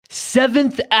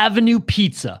7th Avenue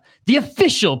Pizza, the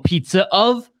official pizza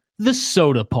of the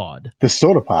Sota Pod. The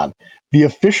Sota Pod, the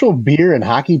official beer and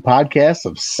hockey podcast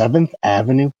of 7th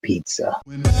Avenue Pizza.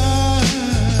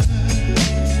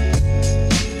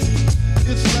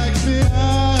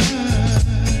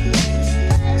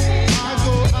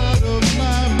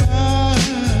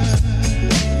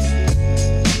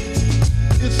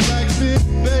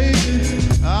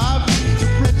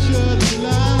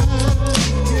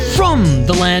 From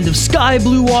the land of sky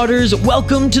blue waters,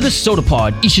 welcome to the Sota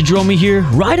Pod. Isha here,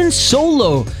 riding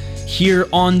solo here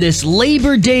on this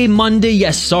Labor Day Monday.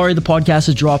 Yes, sorry, the podcast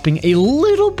is dropping a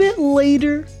little bit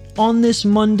later on this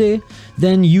Monday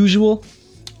than usual.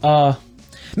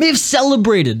 May have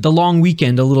celebrated the long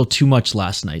weekend a little too much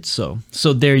last night, so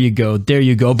there you go.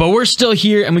 But we're still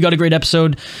here, and we got a great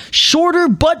episode. Shorter,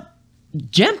 but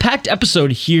jam-packed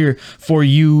episode here for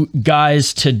you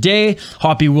guys today.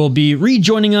 Hoppy will be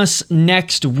rejoining us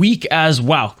next week as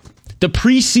wow. The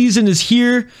preseason is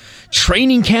here.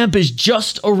 Training camp is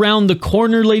just around the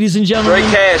corner, ladies and gentlemen.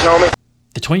 Great cash, homie.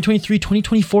 The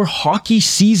 2023-2024 hockey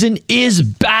season is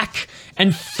back,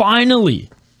 and finally,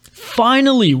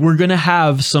 we're going to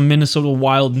have some Minnesota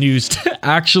Wild news to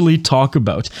actually talk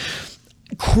about.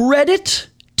 Credit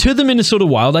to the Minnesota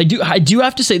Wild. I do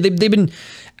have to say they've been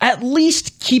at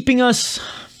least keeping us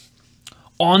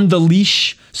on the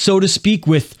leash, so to speak,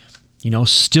 with,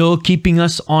 still keeping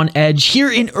us on edge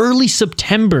here in early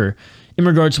September in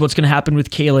regards to what's going to happen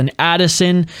with Kalen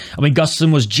Addison. I mean,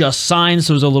 Gustafson was just signed,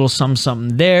 so there's a little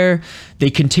something there. They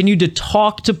continue to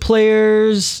talk to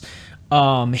players,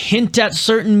 hint at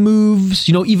certain moves,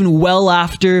 even well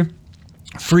after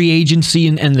free agency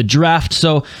and the draft.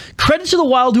 So credit to the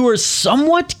Wild, who are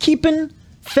somewhat keeping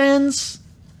fans.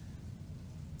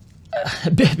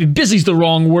 Busy's the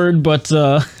wrong word, but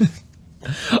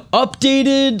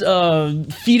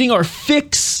updated, feeding our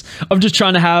fix of just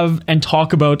trying to have and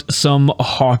talk about some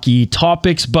hockey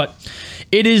topics. But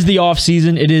it is the off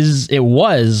season. It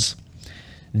was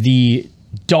the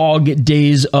dog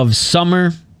days of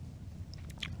summer.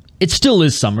 It still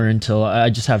is summer until,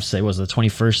 I just have to say, was it the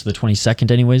 21st, the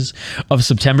 22nd anyways, of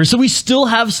September. So we still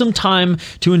have some time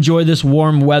to enjoy this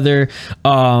warm weather.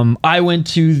 I went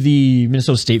to the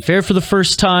Minnesota State Fair for the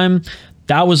first time.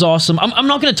 That was awesome. I'm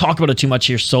not going to talk about it too much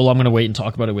here solo. I'm going to wait and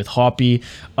talk about it with Hoppy.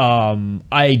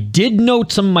 I did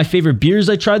note some of my favorite beers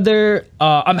I tried there.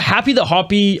 I'm happy that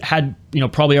Hoppy had,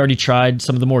 probably already tried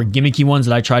some of the more gimmicky ones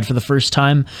that I tried for the first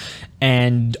time.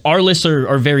 And our lists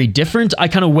are very different. I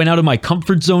kind of went out of my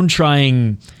comfort zone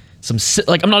trying some,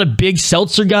 I'm not a big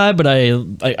seltzer guy, but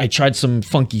I tried some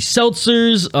funky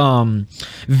seltzers.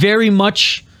 Very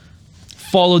much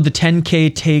followed the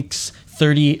 10K Takes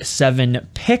 37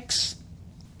 picks.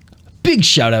 Big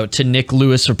shout out to Nick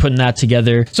Lewis for putting that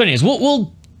together. So anyways,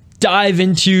 we'll dive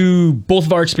into both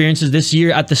of our experiences this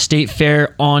year at the State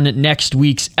Fair on next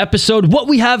week's episode. What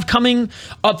we have coming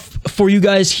up for you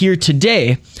guys here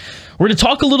today, we're going to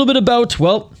talk a little bit about,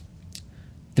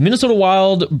 the Minnesota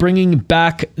Wild bringing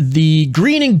back the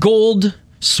green and gold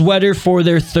sweater for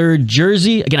their third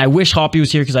jersey. Again, I wish Hoppy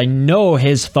was here because I know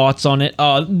his thoughts on it.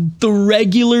 The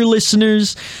regular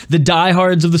listeners, the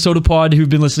diehards of the Sota Pod who've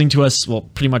been listening to us,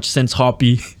 pretty much since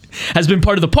Hoppy has been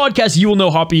part of the podcast, you will know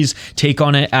Hoppy's take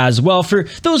on it as well. For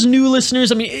those new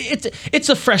listeners, I mean, it's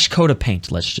a fresh coat of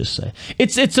paint, let's just say.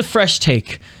 It's a fresh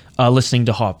take listening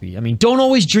to Hoppy. I mean, don't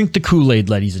always drink the Kool-Aid,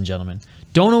 ladies and gentlemen.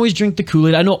 Don't always drink the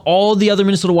Kool-Aid. I know all the other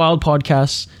Minnesota Wild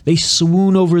podcasts, they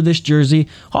swoon over this jersey.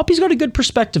 Hoppy's got a good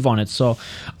perspective on it. So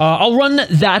I'll run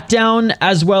that down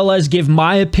as well as give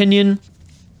my opinion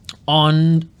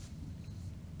on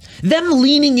them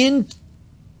leaning in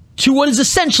to what is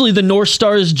essentially the North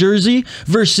Stars jersey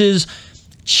versus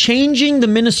changing the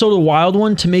Minnesota Wild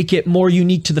one to make it more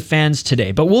unique to the fans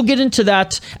today. But we'll get into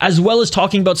that as well as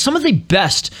talking about some of the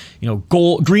best,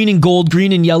 green and gold,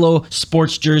 green and yellow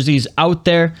sports jerseys out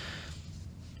there.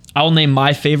 I'll name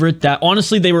my favorite. That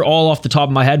honestly, they were all off the top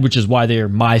of my head, which is why they're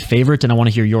my favorite, and I want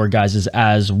to hear your guys's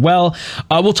as well.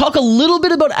 We'll talk a little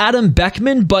bit about Adam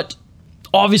Beckman, but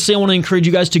obviously I want to encourage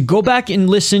you guys to go back and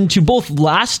listen to both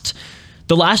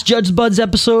the last Judge Buds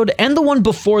episode and the one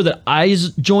before that I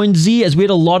joined Z, as we had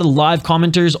a lot of live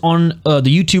commenters on the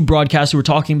YouTube broadcast who were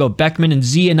talking about Beckman and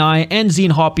Z and I and Z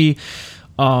and Hoppy,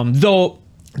 though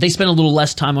they spent a little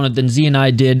less time on it than Z and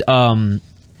I did.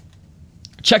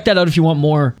 Check that out if you want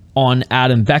more on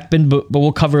Adam Beckman, but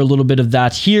we'll cover a little bit of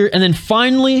that here. And then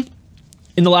finally,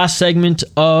 in the last segment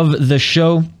of the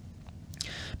show,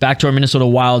 back to our Minnesota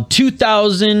Wild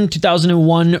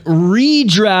 2000-2001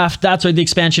 redraft. That's right, the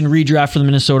expansion redraft for the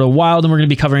Minnesota Wild. And we're going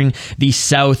to be covering the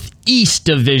Southeast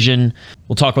Division.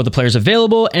 We'll talk about the players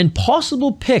available and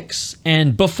possible picks.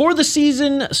 And before the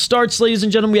season starts, ladies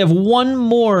and gentlemen, we have one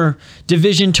more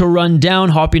division to run down.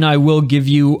 Hoppy and I will give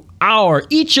you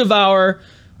each of our,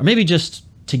 or maybe just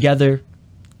together.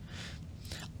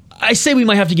 I say we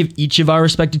might have to give each of our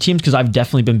respective teams because I've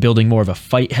definitely been building more of a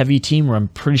fight-heavy team, where I'm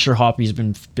pretty sure Hoppy's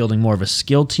been building more of a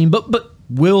skill team. But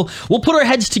we'll put our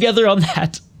heads together on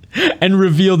that and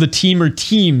reveal the team or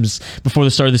teams before the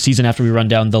start of the season after we run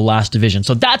down the last division.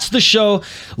 So that's the show.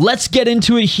 Let's get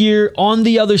into it here on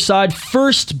the other side.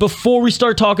 First, before we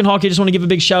start talking hockey, I just want to give a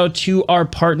big shout out to our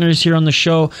partners here on the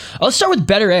show. Let's start with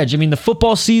Better Edge. I mean, the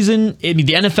football season, the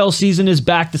NFL season is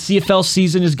back. The CFL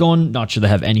season is going. Not sure they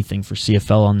have anything for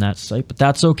CFL on that site, but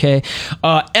that's okay.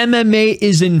 MMA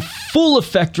is in full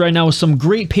effect right now with some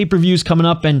great pay-per-views coming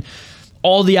up and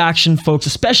all the action, folks,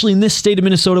 especially in this state of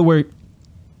Minnesota where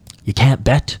you can't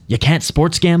bet, you can't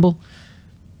sports gamble.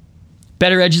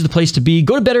 Better Edge is the place to be.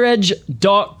 Go to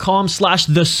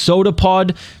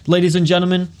betteredge.com/thesotapod, ladies and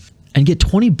gentlemen, and get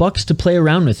 $20 to play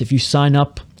around with if you sign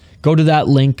up. Go to that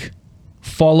link,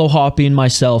 follow Hoppy and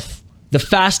myself, the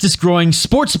fastest growing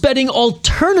sports betting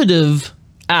alternative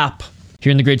app here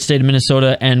in the great state of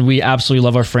Minnesota, and we absolutely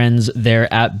love our friends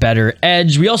there at Better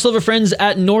Edge. We also love our friends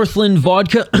at Northland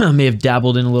Vodka. May have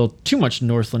dabbled in a little too much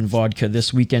Northland Vodka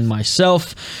this weekend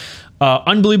myself.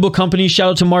 Unbelievable company. Shout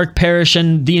out to Mark Parrish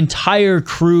and the entire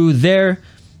crew there.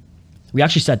 We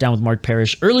actually sat down with Mark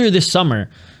Parrish earlier this summer,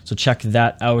 so check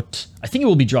that out. I think it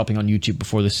will be dropping on YouTube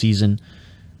before the season.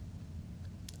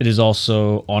 It is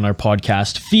also on our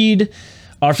podcast feed.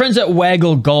 Our friends at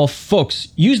Waggle Golf. Folks,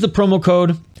 use the promo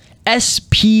code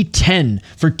SP10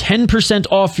 for 10%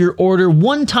 off your order.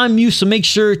 One-time use, so make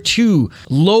sure to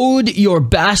load your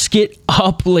basket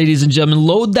up, ladies and gentlemen.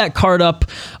 Load that cart up.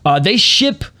 They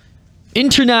ship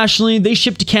internationally. They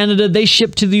ship to Canada. They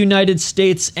ship to the United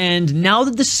States. And now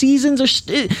that the season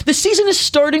is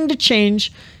starting to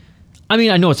change. I mean,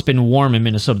 I know it's been warm in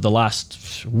Minnesota the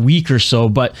last week or so,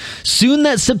 but soon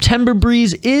that September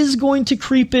breeze is going to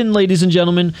creep in, ladies and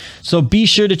gentlemen. So be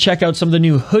sure to check out some of the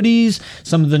new hoodies,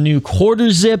 some of the new quarter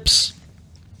zips,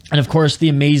 and of course, the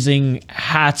amazing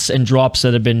hats and drops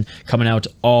that have been coming out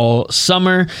all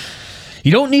summer.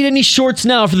 You don't need any shorts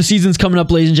now for the season's coming up,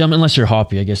 ladies and gentlemen, unless you're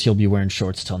Hoppy. I guess you'll be wearing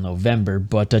shorts till November.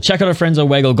 But check out our friends at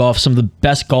Waggle Golf, some of the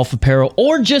best golf apparel,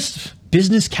 or just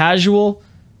business casual,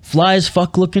 fly as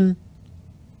fuck looking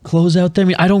clothes out there. I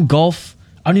mean, I don't golf.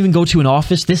 I don't even go to an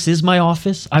office. This is my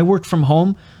office. I work from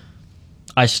home.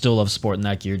 I still love sporting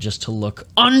that gear just to look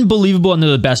unbelievable, and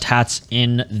they're the best hats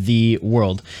in the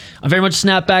world. I'm very much a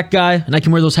snapback guy, and I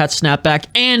can wear those hats snapback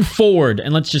and forward.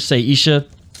 And let's just say, Isha,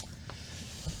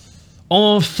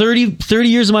 almost 30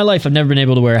 years of my life, I've never been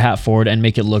able to wear a hat forward and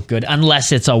make it look good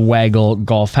unless it's a Waggle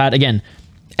Golf hat. Again,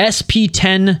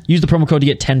 SP10. Use the promo code to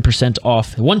get 10%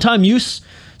 off. One-time use.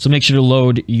 So make sure to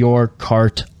load your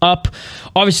cart up.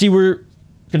 Obviously, we're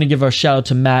going to give our shout out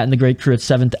to Matt and the great crew at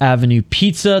 7th Avenue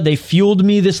Pizza. They fueled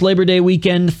me this Labor Day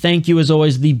weekend. Thank you, as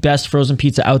always. The best frozen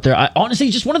pizza out there. Honestly,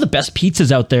 just one of the best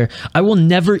pizzas out there. I will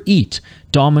never eat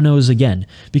Domino's again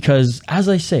because, as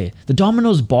I say, the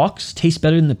Domino's box tastes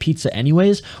better than the pizza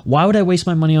anyways. Why would I waste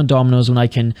my money on Domino's when I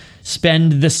can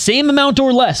spend the same amount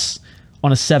or less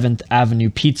on a 7th Avenue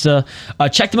Pizza?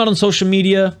 Check them out on social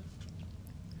media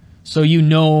so you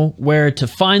know where to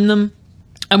find them.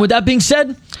 And with that being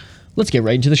said, let's get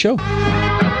right into the show.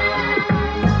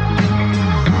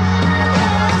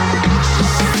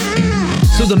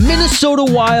 So the Minnesota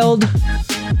Wild,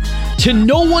 to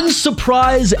no one's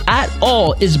surprise at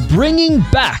all, is bringing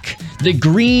back the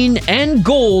green and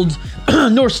gold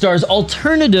North Stars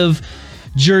alternative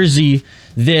jersey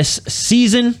this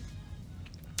season.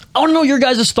 I want to know your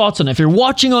guys' thoughts on it. If you're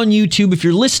watching on YouTube, if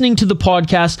you're listening to the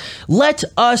podcast, let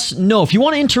us know. If you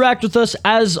want to interact with us,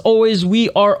 as always, we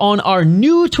are on our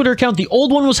new Twitter account. The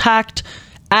old one was hacked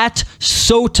at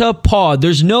Sota Pod.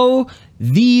 There's no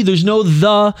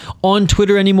the on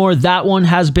Twitter anymore. That one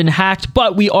has been hacked,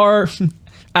 but we are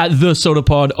at the Sota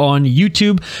Pod on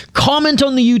YouTube. Comment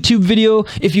on the YouTube video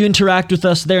if you interact with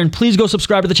us there, and please go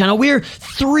subscribe to the channel. We're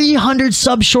 300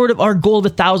 subs short of our goal of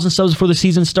 1,000 subs before the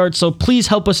season starts, so please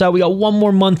help us out. We got one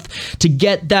more month to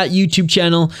get that YouTube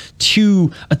channel to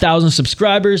 1,000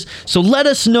 subscribers. So let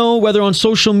us know, whether on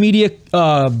social media,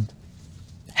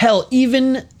 hell,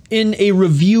 even in a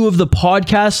review of the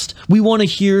podcast. We want to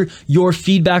hear your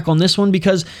feedback on this one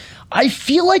because I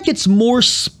feel like it's more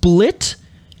split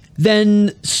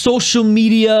than social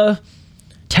media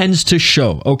tends to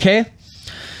show, okay?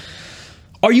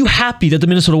 Are you happy that the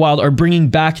Minnesota Wild are bringing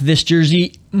back this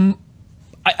jersey?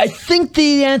 I think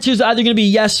the answer is either going to be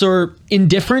yes or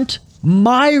indifferent.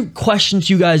 My question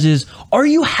to you guys is, are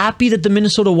you happy that the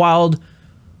Minnesota Wild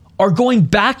are going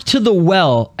back to the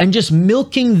well and just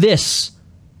milking this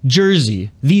jersey,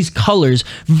 these colors,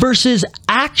 versus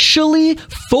actually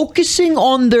focusing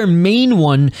on their main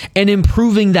one and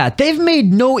improving that? They've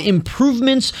made no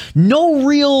improvements,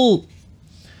 there's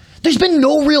been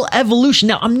no real evolution.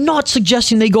 Now, I'm not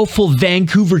suggesting they go full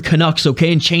Vancouver Canucks,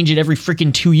 okay, and change it every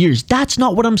freaking 2 years. That's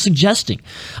not what I'm suggesting.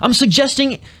 I'm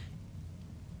suggesting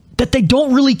that they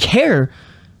don't really care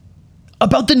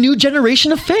about the new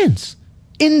generation of fans.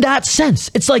 In that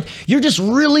sense, it's like you're just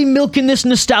really milking this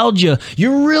nostalgia.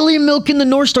 You're really milking the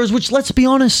North Stars, which, let's be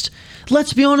honest,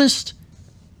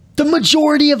 the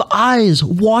majority of eyes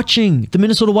watching the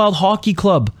Minnesota Wild Hockey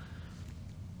Club,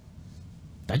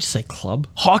 did I just say club?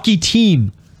 Hockey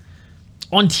team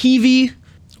on TV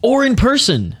or in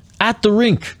person at the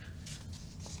rink,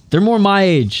 they're more my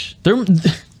age.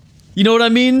 You know what I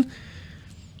mean?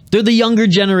 They're the younger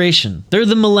generation. They're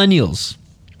the millennials.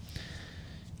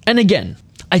 And again,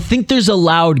 I think there's a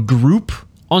loud group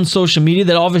on social media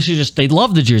that obviously just, they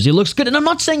love the jersey. It looks good. And I'm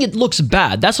not saying it looks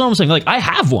bad. That's what I'm saying. Like, I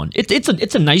have one.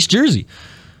 It's a nice jersey.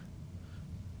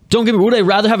 Don't get me, would I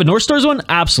rather have a North Stars one?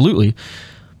 Absolutely.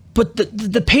 But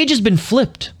the page has been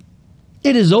flipped.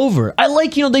 It is over. I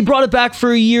like, they brought it back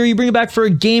for a year. You bring it back for a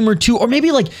game or two. Or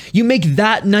maybe like you make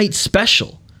that night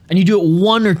special. And you do it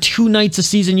 1 or 2 nights a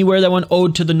season. You wear that one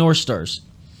ode to the North Stars.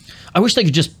 I wish they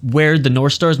could just wear the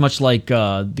North Stars, much like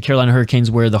the Carolina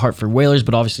Hurricanes wear the Hartford Whalers.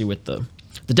 But obviously with the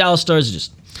Dallas Stars,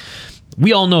 just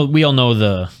we all know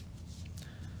the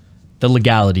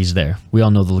legalities there. We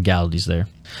all know the legalities there.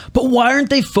 But why aren't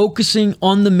they focusing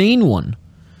on the main one?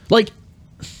 Like,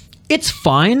 it's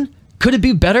fine. Could it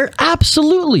be better?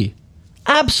 Absolutely.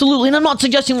 Absolutely. And I'm not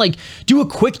suggesting like do a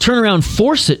quick turnaround,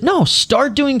 force it. No,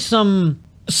 start doing some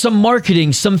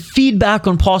marketing, some feedback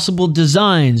on possible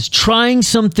designs, trying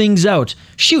some things out.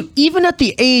 Shoot, even at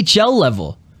the AHL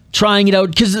level, trying it out,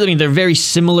 because I mean they're very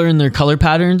similar in their color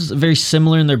patterns, very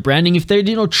similar in their branding. If they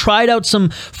tried out some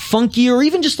funky or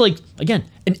even just like, again,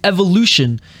 an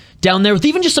evolution down there with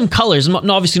even just some colors,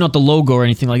 obviously not the logo or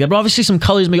anything like that, but obviously some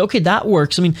colors, make okay, that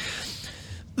works. I mean,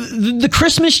 the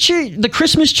Christmas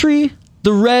tree,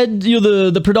 the red,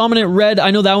 the predominant red, I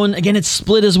know that one, again, it's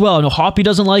split as well. I know Hoppy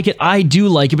doesn't like it. I do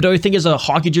like it, but do I think as a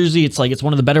hockey jersey, it's like it's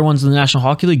one of the better ones in the National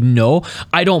Hockey League? No,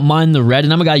 I don't mind the red,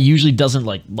 and I'm a guy who usually doesn't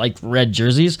like red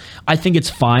jerseys. I think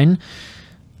it's fine.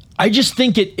 I just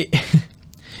think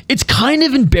it's kind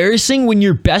of embarrassing when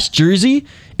your best jersey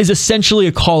is essentially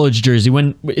a college jersey,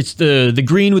 when it's the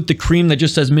green with the cream that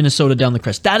just says Minnesota down the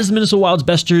crest. That is Minnesota Wild's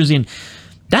best jersey, and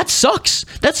that sucks.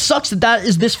 That sucks that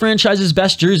is this franchise's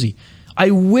best jersey.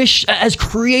 I wish, as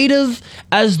creative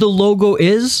as the logo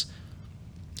is,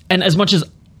 and as much as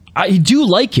I do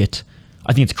like it,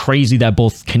 I think it's crazy that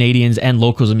both Canadiens and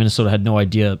locals in Minnesota had no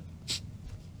idea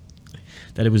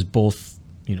that it was both,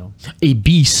 a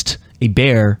beast, a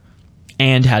bear,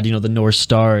 and had, the North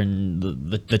Star and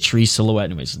the tree silhouette.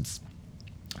 Anyways,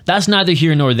 that's neither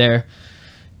here nor there.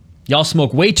 Y'all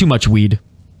smoke way too much weed.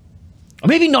 Or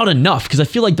maybe not enough, because I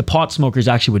feel like the pot smokers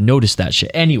actually would notice that shit.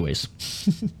 Anyways.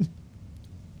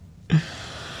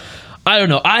 I don't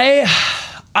know.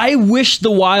 I wish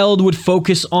the Wild would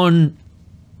focus on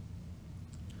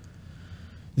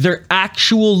their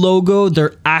actual logo,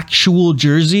 their actual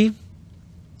jersey,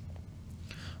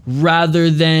 rather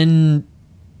than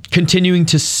continuing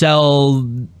to sell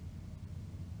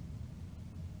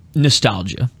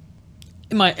nostalgia.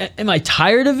 Am I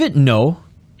tired of it? No.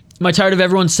 Am I tired of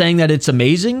everyone saying that it's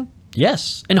amazing?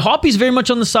 Yes. And Hoppy's very much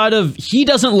on the side of, he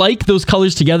doesn't like those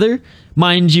colors together.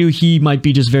 Mind you, he might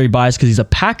be just very biased because he's a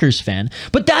Packers fan.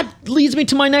 But that leads me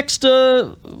to my next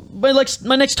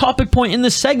topic point in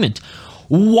this segment.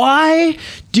 Why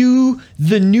do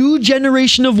the new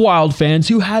generation of Wild fans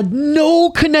who had no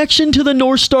connection to the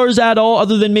North Stars at all,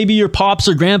 other than maybe your pops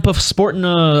or grandpa sporting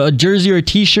a jersey or a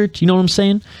t-shirt, you know what I'm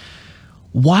saying?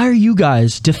 Why are you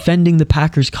guys defending the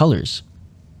Packers colors?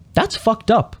 That's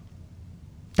fucked up.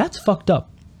 That's fucked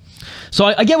up. So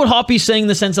I get what Hoppy's saying in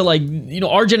the sense that, like,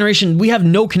 our generation, we have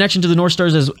no connection to the North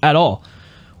Stars at all.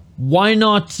 Why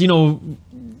not,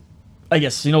 I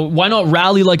guess, why not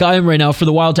rally like I am right now for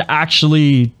the Wild to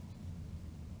actually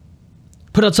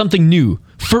put out something new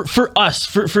for us,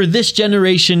 for this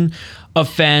generation of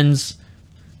fans.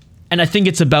 And I think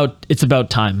it's about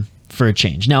time for a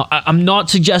change. Now, I'm not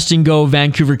suggesting go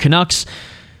Vancouver Canucks,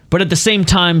 but at the same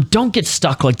time, don't get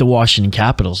stuck like the Washington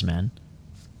Capitals, man.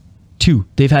 2.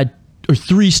 They've had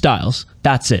 3 styles.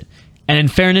 That's it. And in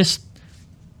fairness,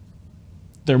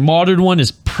 their modern one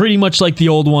is pretty much like the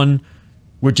old one.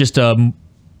 We're just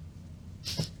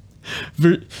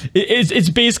It's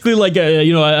basically like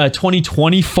a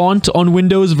 2020 font on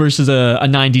Windows versus a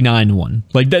 99 one.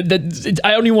 Like that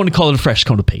I don't even want to call it a fresh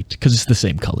coat of paint because it's the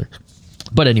same color.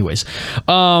 But anyways,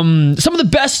 some of the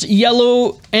best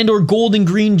yellow and or gold and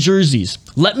green jerseys.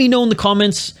 Let me know in the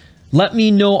comments. Let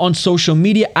me know on social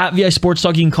media at VI Sports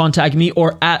Talk. You can contact me,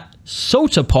 or at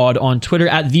SotaPod on Twitter,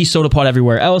 at the SotaPod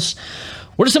everywhere else.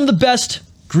 What are some of the best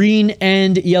green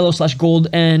and yellow / gold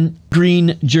and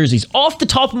green jerseys? Off the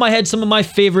top of my head, some of my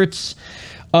favorites.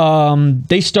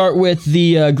 They start with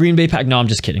the Green Bay Pack. No, I'm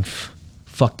just kidding.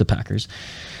 Fuck the Packers.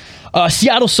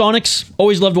 Seattle Sonics.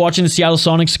 Always loved watching the Seattle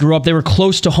Sonics. Grew up. They were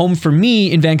close to home for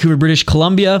me in Vancouver, British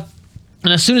Columbia.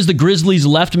 And as soon as the Grizzlies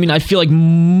left, I mean, I feel like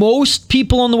most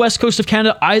people on the west coast of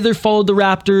Canada either followed the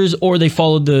Raptors or they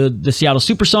followed the Seattle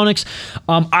Supersonics.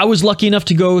 I was lucky enough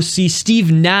to go see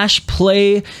Steve Nash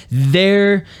play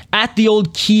there at the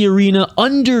old Key Arena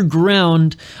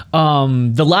underground.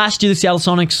 The last year the Seattle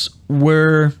Sonics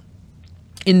were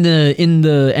in the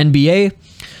NBA.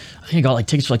 I think I got like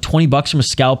tickets for like $20 from a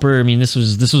scalper. I mean, this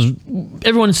was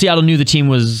everyone in Seattle knew the team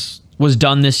was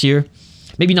done this year.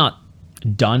 Maybe not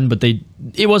done, but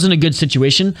it wasn't a good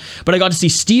situation. But I got to see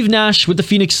Steve Nash with the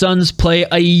Phoenix Suns play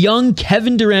a young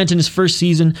Kevin Durant in his first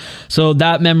season, so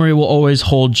that memory will always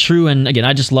hold true. And again,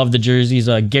 I just love the jerseys.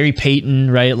 Gary Payton,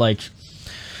 right? Like,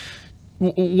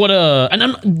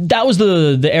 that was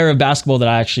the era of basketball that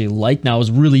I actually liked. Now I was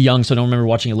really young, so I don't remember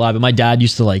watching it live. But my dad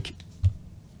used to like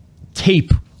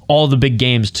tape all the big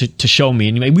games to show me.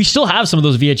 And we still have some of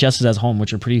those VHSs at home,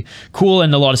 which are pretty cool.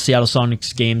 And a lot of Seattle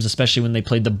Sonics games, especially when they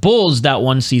played the Bulls that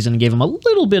one season, gave them a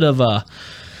little bit of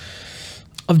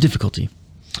difficulty.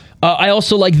 I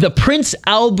also like the Prince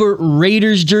Albert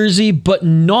Raiders jersey, but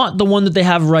not the one that they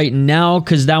have right now,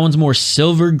 because that one's more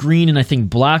silver green and I think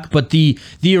black. But the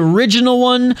original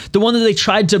one, the one that they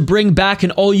tried to bring back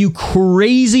and all you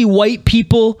crazy white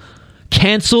people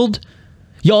canceled.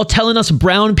 Y'all telling us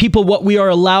brown people what we are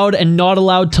allowed and not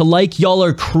allowed to like. Y'all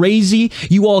are crazy.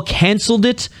 You all canceled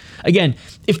it. Again,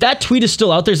 if that tweet is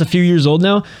still out there, it's a few years old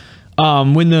now.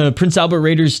 When the Prince Albert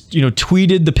Raiders,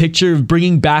 tweeted the picture of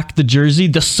bringing back the jersey,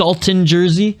 the Sultan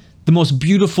jersey, the most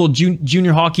beautiful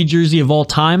junior hockey jersey of all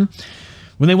time.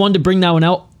 When they wanted to bring that one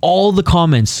out, all the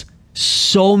comments,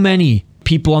 so many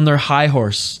people on their high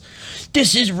horse.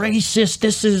 This is racist.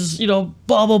 This is,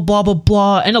 blah, blah, blah, blah,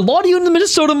 blah. And a lot of you in the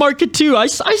Minnesota market too. I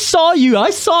saw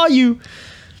you.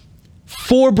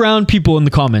 4 brown people in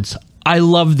the comments. I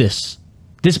love this.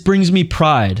 This brings me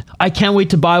pride. I can't wait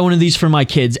to buy one of these for my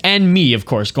kids. And me, of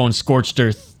course, going scorched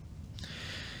earth.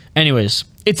 Anyways,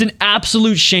 it's an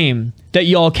absolute shame that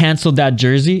y'all canceled that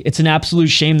jersey. It's an absolute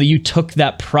shame that you took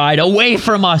that pride away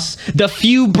from us, the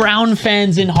few brown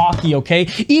fans in hockey, okay?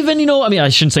 Even, I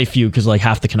shouldn't say few, because like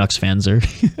half the Canucks fans are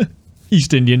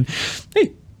East Indian.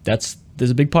 Hey, there's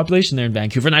a big population there in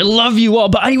Vancouver, and I love you all,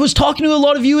 but I was talking to a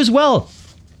lot of you as well.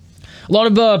 A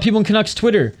lot of people in Canucks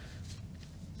Twitter.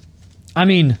 I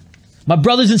mean, my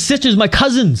brothers and sisters, my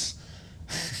cousins.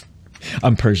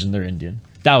 I'm Persian, they're Indian.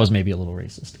 That was maybe a little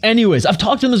racist. Anyways, I've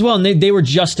talked to them as well, and they were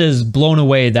just as blown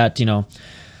away that,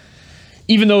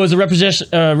 even though it was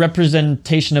a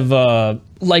representation of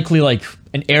likely like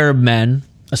an Arab man,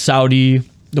 a Saudi,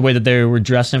 the way that they were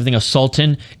dressed and everything, a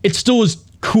sultan, it still was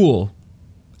cool.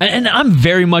 And I'm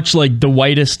very much like the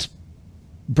whitest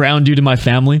brown dude in my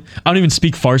family. I don't even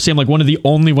speak Farsi. I'm like one of the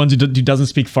only ones who doesn't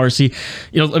speak Farsi.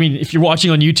 If you're watching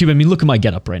on YouTube, look at my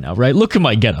getup right now, right? Look at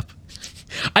my getup.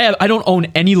 I don't own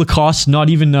any Lacoste, not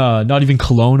even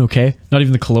cologne, okay? Not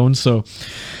even the cologne, so...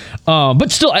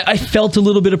 but still, I felt a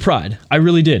little bit of pride. I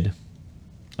really did.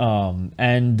 So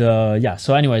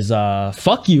anyways,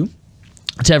 fuck you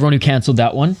to everyone who canceled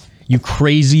that one. You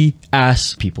crazy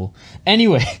ass people.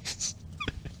 Anyways,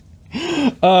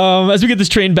 as we get this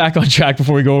train back on track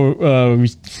before we go, we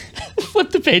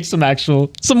flip the page,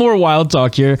 some more wild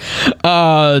talk here.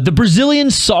 The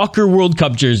Brazilian Soccer World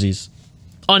Cup jerseys.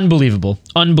 Unbelievable.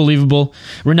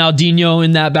 Ronaldinho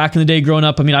in that back in the day growing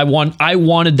up. I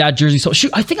wanted that jersey. So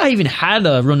shoot, I think I even had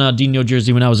a Ronaldinho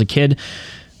jersey when I was a kid.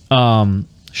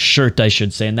 Shirt, I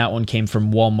should say. And that one came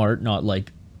from Walmart, not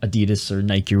like Adidas or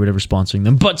Nike or whatever sponsoring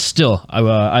them. But still,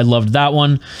 I loved that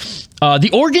one. The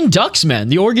Oregon Ducks, man.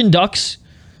 The Oregon Ducks.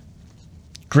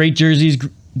 Great jerseys.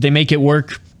 They make it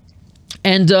work.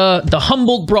 And the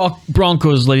Humboldt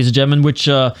Broncos, ladies and gentlemen, which,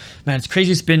 man, it's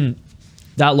crazy. It's been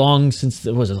that long since,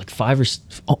 was it like 6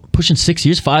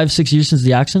 years, 5-6 years since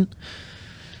the accident?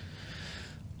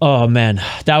 Oh man,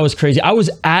 that was crazy. I was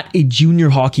at a junior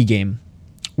hockey game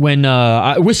when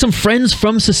with some friends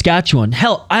from Saskatchewan.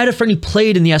 Hell, I had a friend who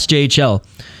played in the SJHL,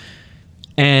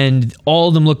 And all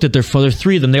of them looked at their phone. There were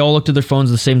three of them. They all looked at their phones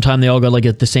at the same time. They all got like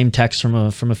the same text from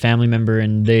a family member,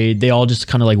 and they all just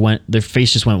kind of like went. Their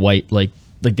face just went white, like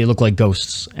they look like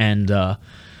ghosts. And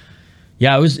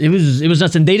yeah, it was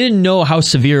nuts. And they didn't know how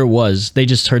severe it was. They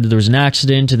just heard that there was an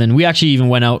accident, and then we actually even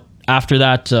went out after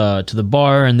that to the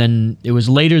bar. And then it was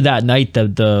later that night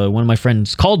that one of my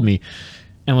friends called me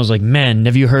and was like, "Man,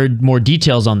 have you heard more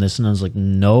details on this?" And I was like,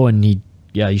 "No." And he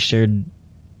shared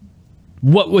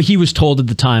what he was told at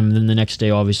the time. And then the next day,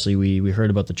 obviously, we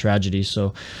heard about the tragedy.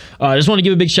 So I just want to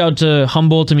give a big shout out to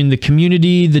Humboldt. I mean, the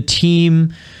community, the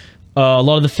team, a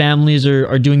lot of the families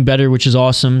are doing better, which is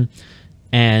awesome.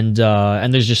 And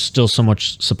there's just still so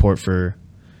much support for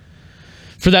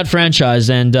that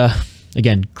franchise. And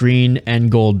again, green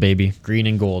and gold, baby. Green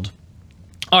and gold.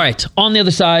 All right, on the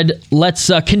other side, let's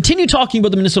continue talking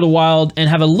about the Minnesota Wild and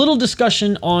have a little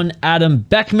discussion on Adam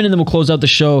Beckman, and then we'll close out the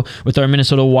show with our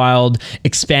Minnesota Wild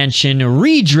expansion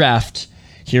redraft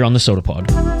here on the Sota Pod.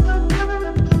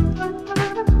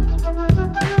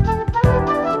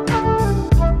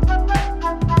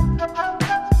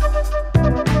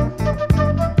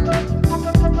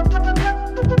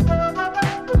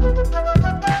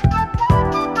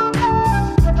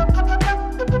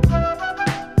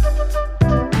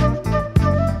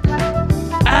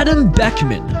 Adam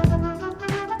Beckman,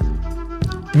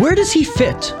 where does he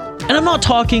fit? And I'm not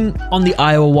talking on the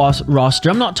Iowa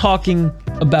roster. I'm not talking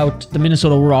about the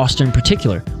Minnesota roster in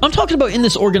particular. I'm talking about in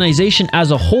this organization as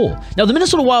a whole. Now, the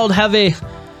Minnesota Wild have a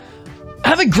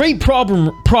great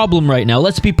problem right now.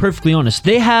 Let's be perfectly honest.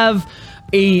 They have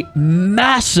a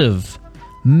massive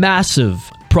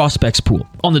prospects pool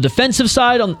on the defensive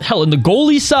side, in the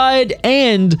goalie side,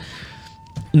 and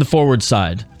in the forward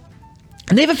side.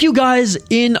 And they have a few guys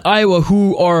in Iowa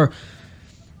who are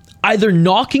either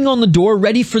knocking on the door,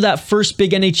 ready for that first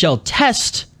big NHL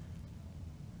test,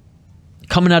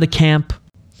 coming out of camp.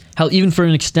 Hell, even for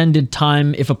an extended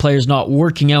time, if a player's not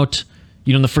working out,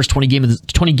 in the first 20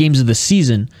 games of the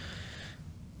season.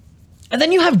 And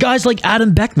then you have guys like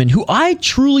Adam Beckman, who I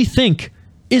truly think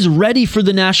is ready for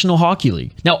the National Hockey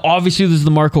League. Now, obviously, there's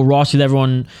the Marco Rossi that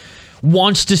everyone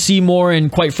wants to see more and,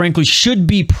 quite frankly, should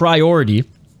be priority,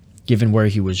 given where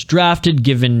he was drafted,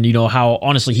 given, how,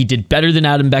 honestly, he did better than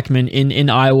Adam Beckman in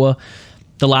Iowa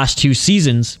the last two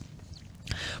seasons.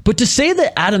 But to say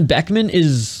that Adam Beckman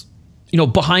is,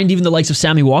 behind even the likes of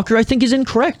Sammy Walker, I think is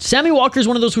incorrect. Sammy Walker is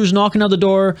one of those who was knocking on the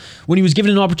door when he was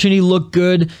given an opportunity, looked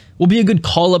good, will be a good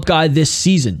call-up guy this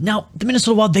season. Now, the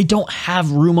Minnesota Wild, they don't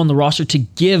have room on the roster to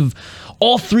give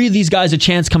all three of these guys a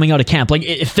chance coming out of camp. Like,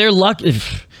 if they're lucky,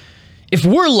 if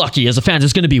we're lucky as a fans,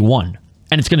 it's going to be one.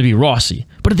 And it's going to be Rossi.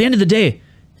 But at the end of the day,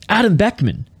 Adam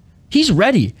Beckman, he's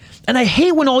ready. And I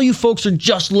hate when all you folks are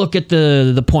just look at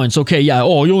the points. Okay, yeah,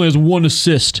 he only has 1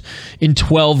 assist in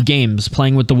 12 games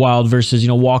playing with the Wild versus,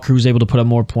 Walker, who's able to put up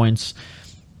more points.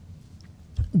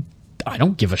 I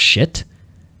don't give a shit.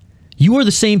 You are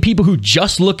the same people who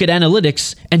just look at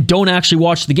analytics and don't actually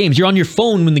watch the games. You're on your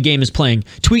phone when the game is playing,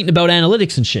 tweeting about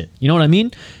analytics and shit. You know what I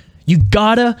mean? You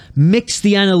gotta mix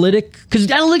the analytic, because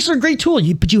analytics are a great tool,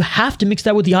 but you have to mix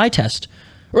that with the eye test.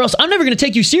 Or else I'm never going to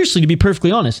take you seriously, to be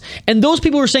perfectly honest. And those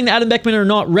people who are saying that Adam Beckman are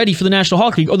not ready for the National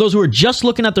Hockey League, or those who are just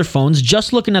looking at their phones,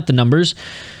 just looking at the numbers.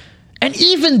 And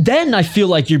even then, I feel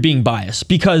like you're being biased,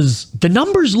 because the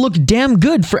numbers look damn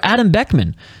good for Adam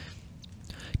Beckman.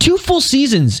 2 full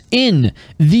seasons in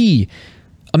the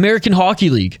American Hockey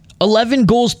League. 11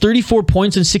 goals, 34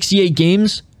 points in 68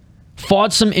 games.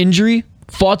 Fought some injury.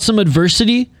 Fought some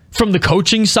adversity from the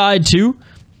coaching side too.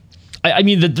 I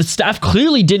mean, the staff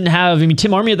clearly didn't have,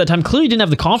 Tim Army at that time clearly didn't have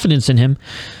the confidence in him.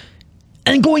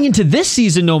 And going into this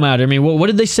season, no matter, what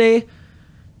did they say?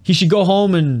 He should go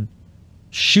home and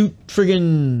shoot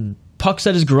friggin' pucks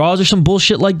at his garage or some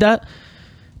bullshit like that.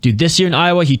 Dude, this year in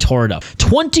Iowa, he tore it up.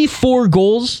 24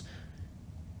 goals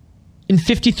in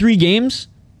 53 games.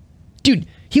 Dude,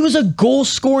 he was a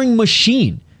goal-scoring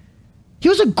machine. He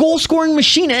was a goal-scoring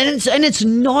machine, and it's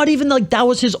not even like that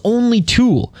was his only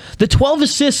tool. The 12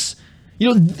 assists,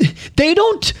 they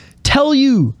don't tell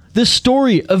you the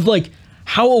story of like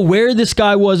how aware this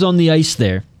guy was on the ice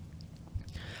there.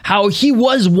 How he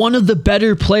was one of the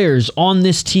better players on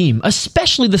this team,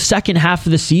 especially the second half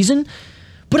of the season.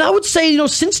 But I would say,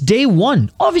 since day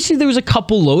one, obviously there was a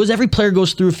couple lows. Every player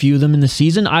goes through a few of them in the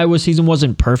season. Iowa's season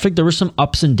wasn't perfect. There were some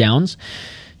ups and downs.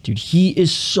 Dude, he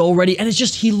is so ready. And it's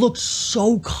just, he looked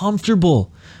so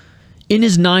comfortable in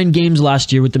his 9 games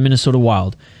last year with the Minnesota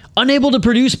Wild. Unable to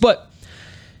produce, but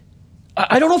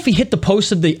I don't know if he hit the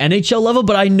post of the NHL level,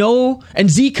 but I know, and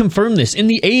Z confirmed this, in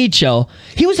the AHL,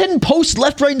 he was hitting posts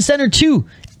left, right, and center too,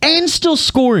 and still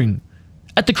scoring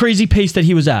at the crazy pace that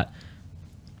he was at.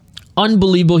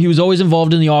 unbelievable. He was always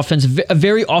involved in the offense. A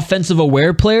very offensive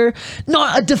aware player.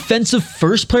 Not a defensive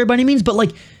first player by any means, but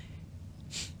like,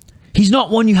 he's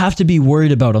not one you have to be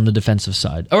worried about on the defensive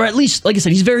side. Or at least, like I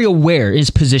said, he's very aware in his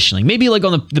positioning. Maybe like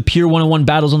on the pure one-on-one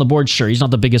battles on the board, sure, he's not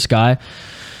the biggest guy.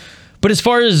 But as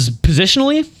far as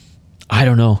positionally, I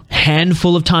don't know.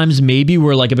 Handful of times maybe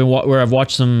where like where I've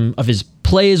watched some of his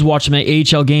plays, watched some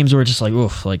AHL games where it's just like,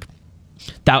 oof, like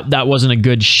that wasn't a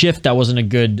good shift. That wasn't a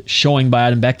good showing by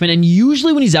Adam Beckman. And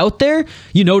usually when he's out there,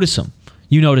 you notice him.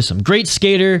 Great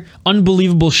skater,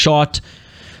 unbelievable shot.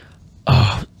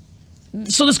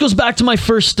 So this goes back to my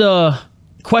first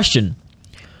question.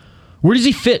 Where does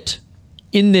he fit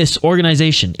in this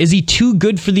organization? Is he too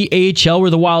good for the AHL where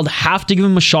the Wild have to give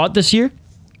him a shot this year?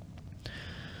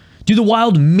 Do the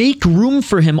Wild make room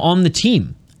for him on the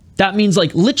team? That means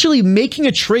like literally making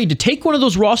a trade to take one of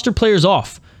those roster players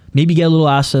off. Maybe get a little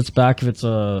assets back if it's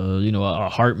a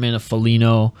Hartman, a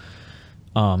Foligno.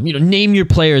 Name your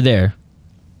player there.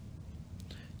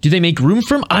 Do they make room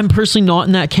for him? I'm personally not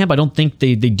in that camp. I don't think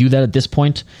they do that at this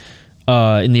point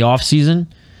in the offseason.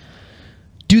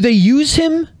 Do they use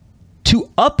him to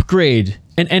upgrade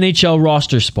an NHL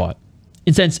roster spot?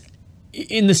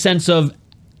 In the sense of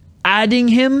adding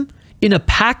him in a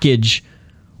package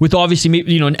with obviously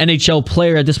an NHL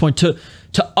player at this point to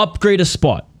upgrade a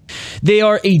spot. They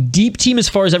are a deep team as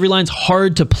far as every line's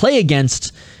hard to play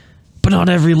against, but not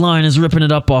every line is ripping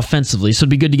it up offensively. So it'd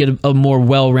be good to get a more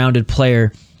well-rounded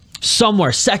player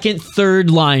somewhere, second, third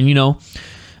line, an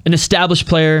established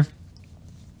player,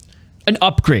 an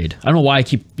upgrade. I don't know why I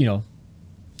keep,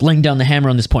 laying down the hammer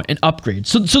on this point, an upgrade.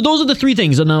 So those are the three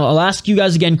things. And I'll ask you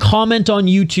guys again, comment on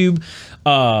YouTube,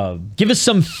 give us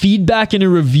some feedback and a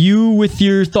review with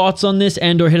your thoughts on this,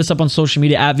 and or hit us up on social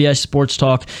media at VI Sports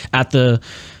Talk,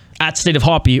 at State of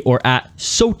Hoppy, or at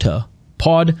Sota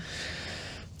Pod.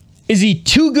 Is he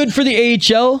too good for the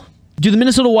AHL? Do the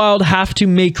Minnesota Wild have to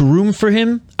make room for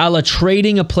him, a la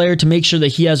trading a player to make sure that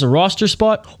he has a roster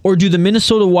spot? Or do the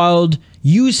Minnesota Wild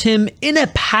use him in a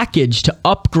package to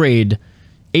upgrade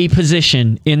a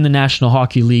position in the National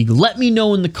Hockey League? Let me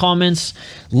know in the comments.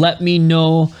 Let me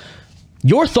know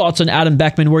your thoughts on Adam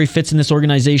Beckman, where he fits in this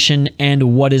organization,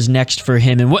 and what is next for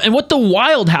him, and what the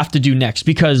Wild have to do next.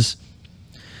 Because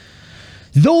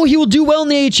though he will do well in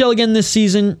the AHL again this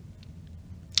season,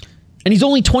 and he's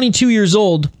only 22 years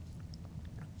old,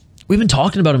 we've been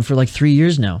talking about him for like 3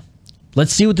 years now.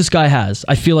 Let's see what this guy has.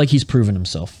 I feel like he's proven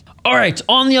himself. All right,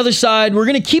 on the other side, we're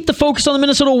going to keep the focus on the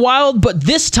Minnesota Wild, but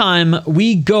this time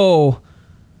we go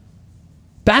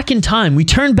back in time. We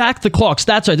turn back the clocks.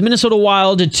 That's right, the Minnesota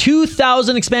Wild, a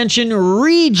 2000 expansion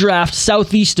redraft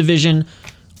Southeast Division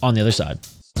on the other side.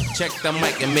 Check the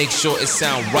mic and make sure it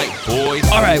sound right, boys.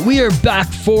 All right, we are back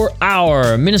for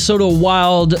our Minnesota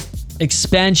Wild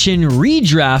expansion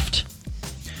redraft.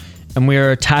 And we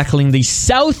are tackling the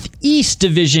Southeast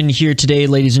Division here today,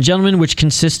 ladies and gentlemen, which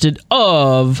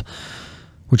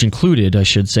included, I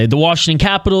should say, the Washington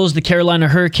Capitals, the Carolina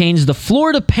Hurricanes, the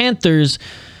Florida Panthers,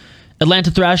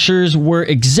 Atlanta Thrashers were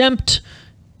exempt.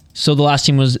 So the last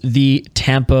team was the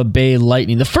Tampa Bay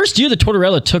Lightning. The first year that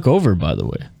Tortorella took over, by the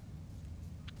way,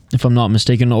 if I'm not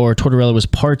mistaken, or Tortorella was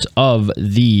part of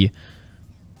the...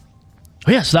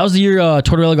 Oh yeah, so that was the year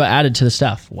Tortorella got added to the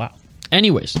staff. Wow.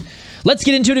 Anyways, let's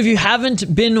get into it. If you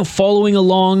haven't been following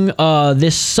along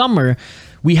this summer,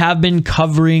 we have been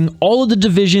covering all of the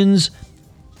divisions,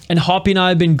 and Hoppy and I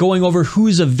have been going over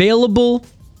who's available.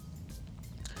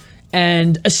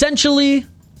 And essentially,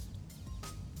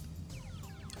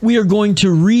 we are going to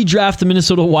redraft the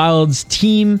Minnesota Wild's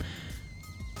team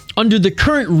under the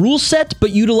current rule set,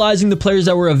 but utilizing the players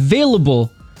that were available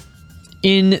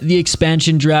in the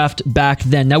expansion draft back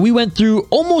then. Now, we went through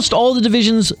almost all the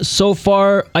divisions so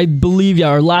far. I believe,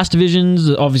 our last divisions,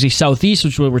 obviously Southeast,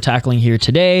 which we're tackling here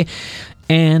today.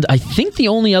 And I think the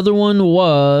only other one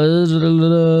was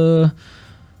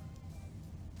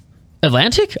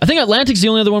Atlantic? I think Atlantic's the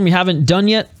only other one we haven't done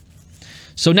yet.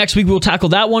 So next week we'll tackle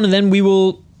that one, and then we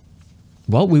will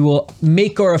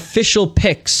make our official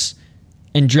picks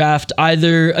and draft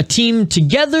either a team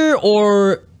together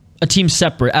or a team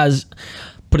separate. As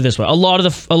put it this way, a lot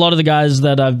of the guys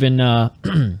that I've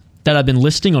been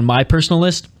listing on my personal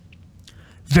list,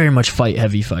 very much fight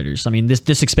heavy fighters. I mean,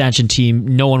 this expansion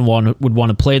team, no one would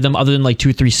want to play them other than like 2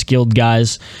 or 3 skilled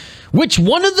guys. Which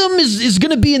one of them is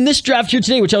going to be in this draft here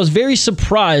today, which I was very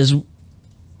surprised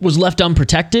was left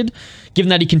unprotected, given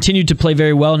that he continued to play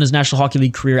very well in his National Hockey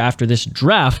League career after this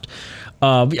draft.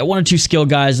 Yeah, one or two skill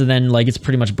guys, and then like it's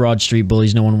pretty much Broad Street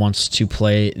bullies. No one wants to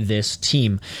play this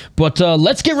team. But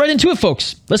let's get right into it,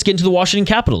 folks. Let's get into the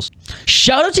Washington Capitals.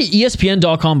 Shout out to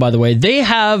ESPN.com, by the way. They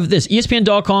have this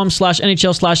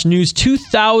ESPN.com/NHL/news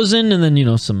 2000, and then, you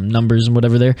know, some numbers and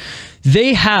whatever there.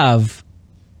 They have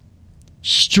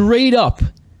straight up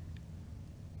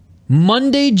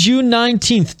Monday, June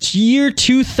 19th, year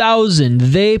 2000,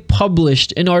 they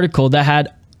published an article that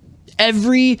had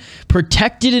every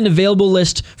protected and available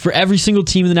list for every single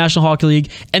team in the National Hockey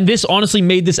League. And this honestly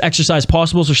made this exercise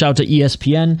possible, so shout out to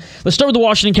ESPN. Let's start with the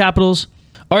Washington Capitals.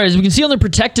 All right, as we can see on the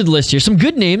protected list here, some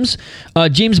good names.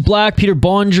 James Black, Peter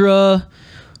Bondra,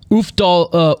 Ulf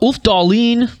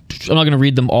Dahlin. I'm not going to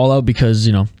read them all out because,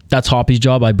 you know, that's Hoppy's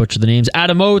job. I butcher the names.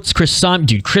 Adam Oates, Chris Simon.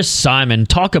 Dude, Chris Simon.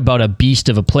 Talk about a beast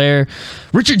of a player.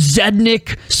 Richard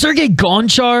Zednik, Sergei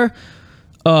Gonchar,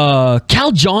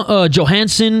 Cal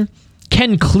Johansson,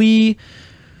 Ken Klee,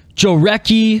 Joe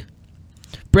Recchi,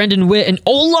 Brendan Witt, and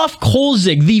Olaf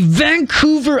Kolzig, the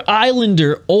Vancouver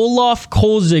Islander. Olaf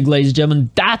Kolzig, ladies and gentlemen.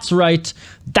 That's right.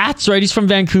 That's right. He's from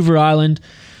Vancouver Island.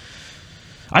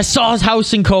 I saw his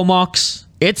house in Comox.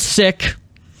 It's sick.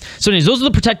 So anyways, those are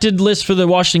the protected lists for the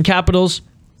Washington Capitals.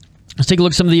 Let's take a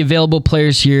look at some of the available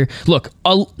players here. Look,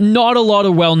 not a lot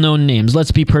of well-known names.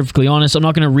 Let's be perfectly honest. I'm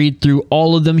not going to read through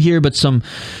all of them here, but some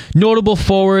notable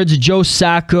forwards. Joe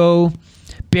Sacco,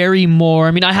 Barry Moore.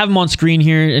 I mean, I have them on screen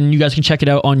here, and you guys can check it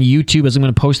out on YouTube as I'm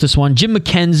going to post this one. Jim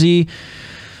McKenzie.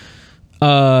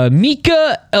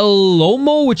 Mika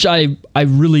Elomo, which I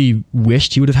really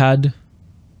wished he would have had.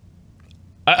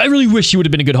 I really wish he would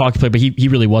have been a good hockey player, but he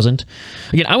really wasn't.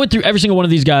 Again, I went through every single one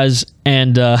of these guys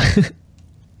and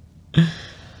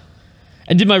and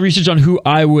did my research on who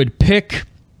I would pick.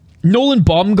 Nolan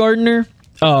Baumgartner,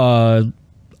 I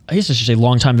guess I should say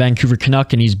longtime Vancouver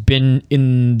Canuck, and he's been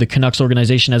in the Canucks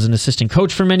organization as an assistant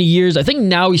coach for many years. I think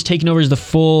now he's taken over as the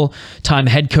full-time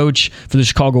head coach for the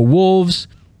Chicago Wolves.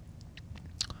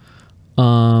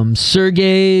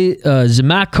 Sergei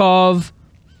Zimakov,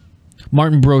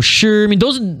 Martin Brochure. I mean,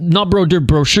 those, not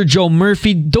Brochure, Joe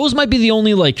Murphy. Those might be the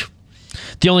only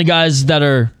guys that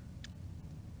are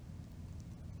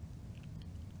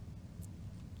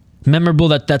memorable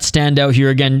that stand out here.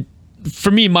 Again,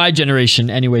 for me, my generation,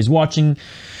 anyways, watching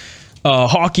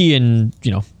hockey and,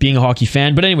 you know, being a hockey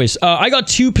fan. But anyways, I got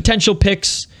two potential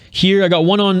picks here. I got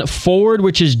one on forward,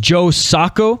 which is Joe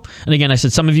Sacco. And again, I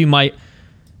said some of you might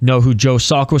know who Joe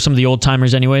Sacco is, some of the old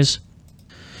timers anyways.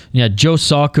 Yeah, Joe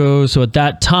Sacco. So at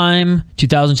that time,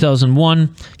 2000,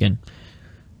 2001, again,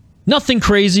 nothing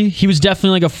crazy. He was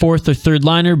definitely like a fourth or third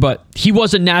liner, but he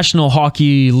was a National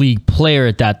Hockey League player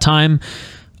at that time.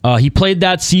 He played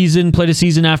that season, played a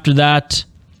season after that,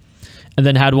 and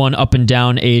then had one up and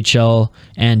down AHL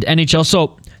and NHL.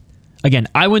 So again,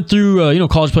 I went through,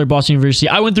 college player, Boston University.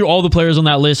 I went through all the players on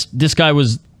that list. This guy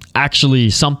was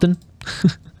actually something.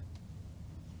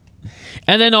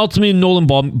 And then ultimately Nolan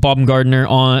Baumgartner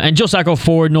and Joe Sacco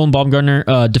forward, Nolan Baumgartner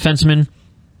defenseman.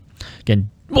 Again,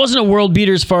 wasn't a world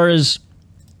beater as far as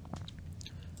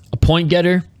a point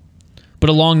getter,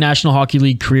 but a long National Hockey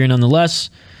League career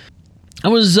nonetheless. I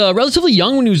was relatively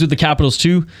young when he was with the Capitals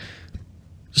too.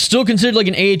 Still considered like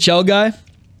an AHL guy,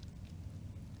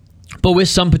 but with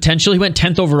some potential. He went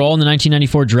 10th overall in the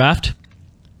 1994 draft.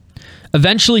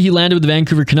 Eventually he landed with the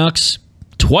Vancouver Canucks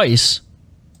twice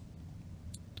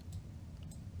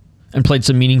and played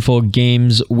some meaningful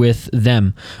games with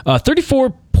them.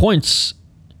 34 points,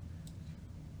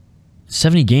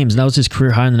 70 games, and that was his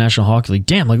career high in the National Hockey League.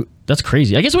 Damn, like that's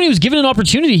crazy. I guess when he was given an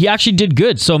opportunity, he actually did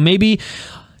good. So maybe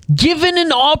given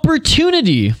an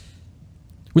opportunity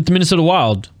with the Minnesota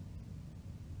Wild,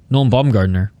 Nolan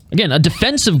Baumgartner. Again, a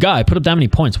defensive guy, put up that many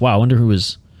points. Wow, I wonder who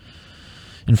was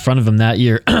in front of him that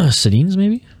year. Sedins,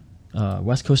 maybe?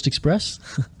 West Coast Express.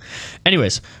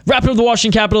 Anyways, wrapping up the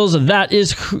Washington Capitals.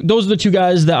 Those are the two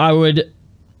guys that I would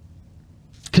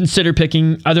consider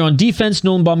picking either on defense,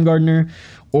 Nolan Baumgartner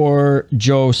or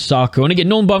Joe Sacco. And again,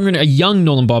 Nolan Baumgartner, a young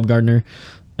Nolan Baumgartner.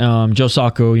 Joe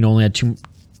Sacco, only had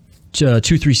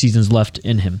 3 seasons left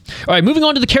in him. All right, moving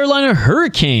on to the Carolina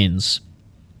Hurricanes.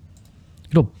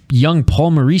 Young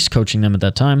Paul Maurice coaching them at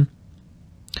that time.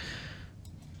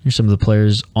 Here's some of the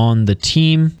players on the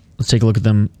team. Let's take a look at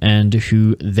them and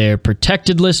who their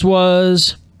protected list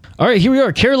was. All right, here we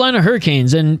are, Carolina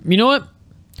Hurricanes. And you know what?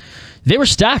 They were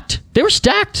stacked.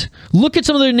 Look at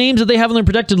some of their names that they have on their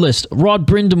protected list. Rod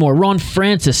Brindamore, Ron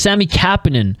Francis, Sammy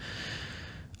Kapanen,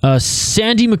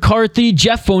 Sandy McCarthy,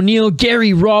 Jeff O'Neill,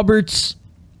 Gary Roberts,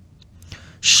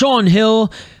 Sean Hill,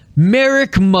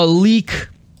 Merrick Malik,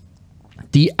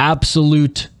 the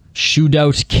absolute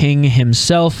shootout king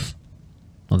himself.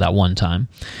 Well, that one time.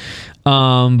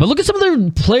 But look at some of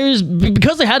their players,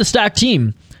 because they had a stacked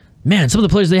team. Man, some of the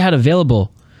players they had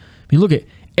available. I mean, look at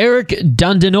Eric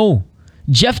Dandeneau,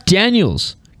 Jeff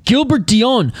Daniels, Gilbert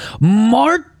Dion,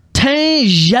 Martin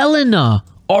Jelena.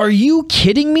 Are you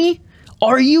kidding me?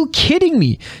 Are you kidding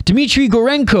me? Dmitry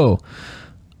Gorenko.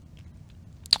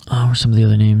 What are some of the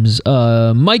other names?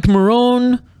 Mike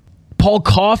Marone, Paul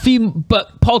Coffey.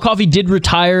 But Paul Coffey did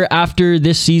retire after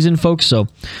this season, folks. So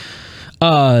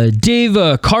Dave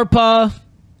Karpa.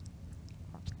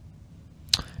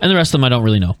 And the rest of them I don't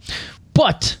really know.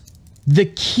 But the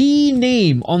key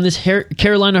name on this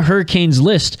Carolina Hurricanes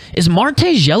list is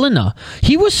Martin Jelena.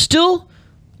 He was still...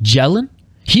 Jelen?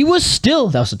 He was still...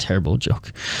 That was a terrible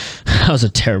joke. That was a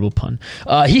terrible pun.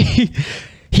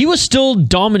 He was still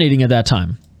dominating at that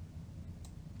time.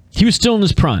 He was still in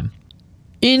his prime.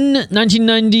 In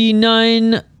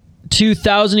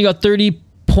 1999-2000, he got 30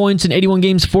 points in 81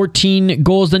 games, 14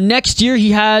 goals. The next year,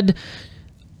 he had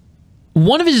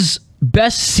one of his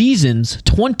best seasons,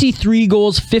 23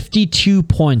 goals, 52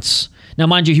 points. Now,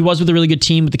 mind you, he was with a really good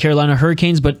team with the Carolina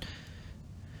Hurricanes, but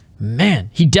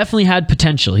man, he definitely had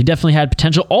potential.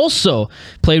 Also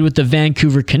played with the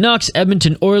Vancouver Canucks,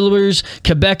 Edmonton Oilers,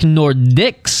 Quebec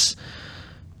Nordiques.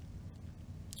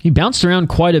 He bounced around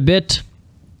quite a bit,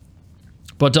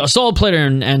 but a solid player,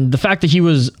 and the fact that he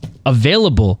was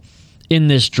available in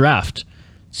this draft.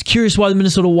 It's curious why the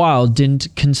Minnesota Wild didn't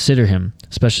consider him,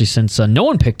 especially since no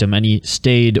one picked him and he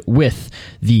stayed with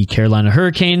the Carolina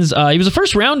Hurricanes. He was a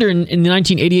first rounder in the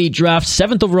 1988 draft,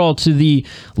 7th overall to the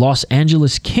Los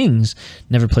Angeles Kings.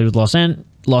 Never played with Los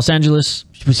Angeles.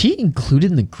 Was he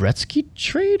included in the Gretzky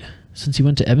trade since he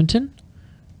went to Edmonton?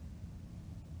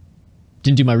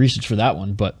 Didn't do my research for that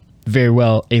one, but very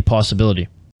well a possibility.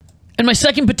 And my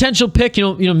second potential pick,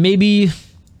 maybe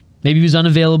he was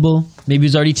unavailable, maybe he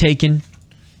was already taken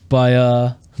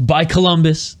by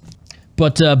Columbus.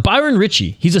 But Byron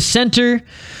Ritchie, he's a center.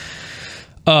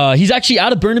 He's actually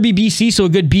out of Burnaby, BC, so a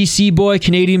good BC boy,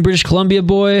 Canadian, British Columbia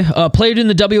boy. Played in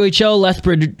the WHL,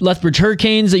 Lethbridge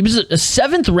Hurricanes. He was a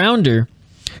 7th rounder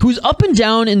who's up and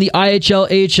down in the IHL,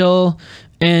 AHL,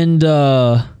 and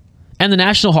the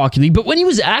National Hockey League. But when he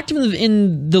was active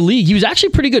in the league, he was actually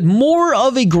pretty good. More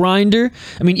of a grinder.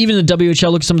 I mean, even in the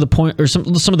WHL, look at some of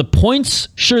the points,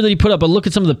 sure, that he put up, but look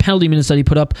at some of the penalty minutes that he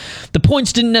put up. The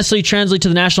points didn't necessarily translate to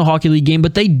the National Hockey League game,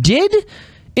 but they did,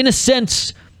 in a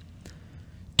sense,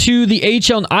 to the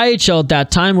AHL and IHL at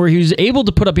that time, where he was able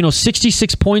to put up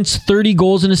 66 points, 30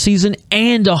 goals in a season,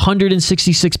 and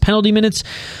 166 penalty minutes.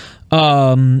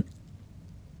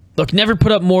 Look, never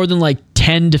put up more than like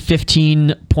 10 to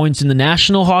 15 points in the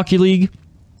National Hockey League.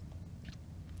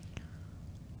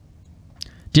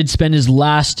 Did spend his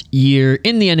last year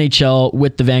in the NHL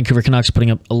with the Vancouver Canucks,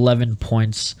 putting up 11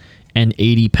 points and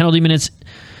 80 penalty minutes.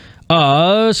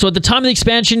 So at the time of the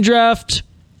expansion draft,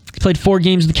 he played 4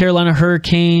 games with the Carolina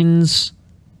Hurricanes.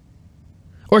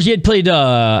 Or he had played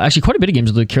actually quite a bit of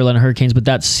games with the Carolina Hurricanes, but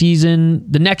that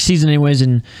season, the next season anyways,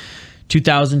 in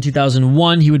 2000,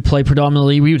 2001, he would play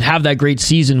predominantly. We would have that great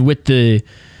season with the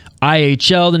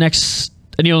IHL.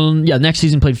 The next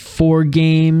season played 4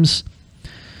 games.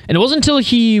 And it wasn't until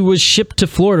he was shipped to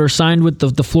Florida or signed with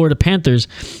the Florida Panthers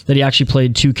that he actually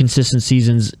played 2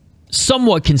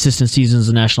 somewhat consistent seasons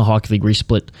in the National Hockey League, where he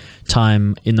split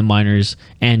time in the minors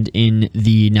and in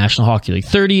the National Hockey League.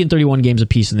 30 and 31 games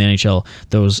apiece in the NHL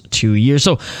those 2 years.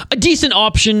 So a decent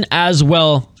option as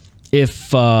well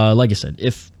if, like I said,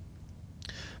 if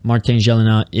Martin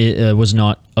Jelena was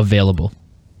not available.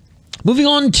 Moving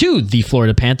on to the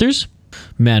Florida Panthers.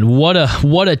 Man, what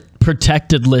a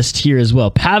protected list here as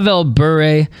well. Pavel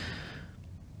Bure,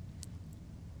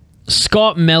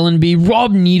 Scott Mellenby,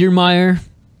 Rob Niedermeyer,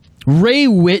 Ray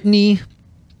Whitney,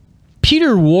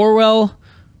 Peter Warwell,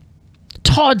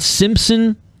 Todd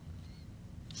Simpson,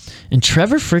 and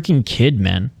Trevor freaking Kidd,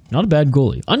 man. Not a bad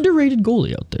goalie. Underrated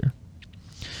goalie out there.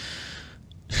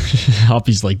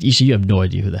 Hoppy's like, Isha, you have no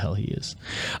idea who the hell he is.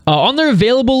 On their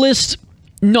available list,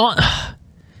 not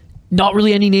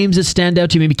really any names that stand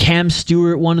out to you. Maybe Cam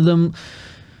Stewart, one of them.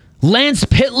 Lance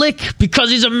Pitlick, because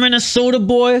he's a Minnesota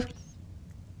boy.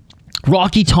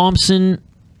 Rocky Thompson,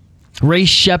 Ray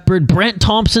Shepard, Brent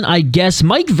Thompson, I guess.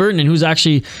 Mike Vernon, who's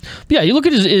actually, you look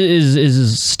at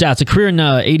his stats, a career in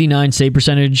 89 save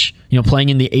percentage, playing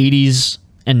in the 80s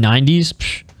and 90s.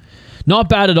 Psh, not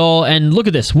bad at all. And look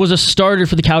at this. Was a starter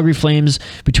for the Calgary Flames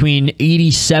between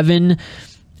 87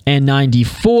 and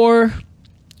 94.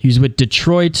 He was with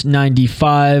Detroit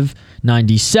 95,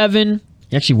 97.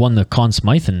 He actually won the Conn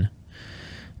Smythe in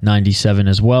 97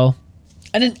 as well.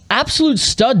 And an absolute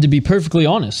stud, to be perfectly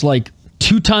honest. Like,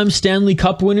 2-time Stanley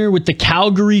Cup winner with the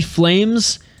Calgary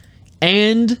Flames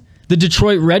and the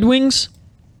Detroit Red Wings.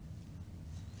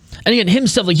 And again,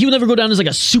 himself, like, he would never go down as like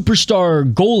a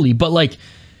superstar goalie, but like,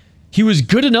 he was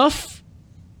good enough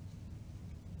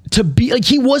to be like,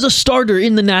 he was a starter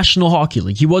in the National Hockey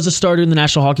League. He was a starter in the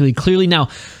National Hockey League. Clearly now,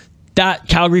 that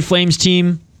Calgary Flames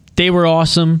team, they were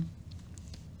awesome.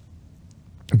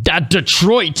 That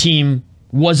Detroit team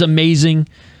was amazing.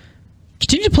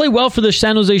 Continued to play well for the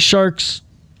San Jose Sharks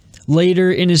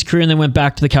later in his career, and then went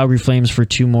back to the Calgary Flames for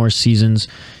 2 more seasons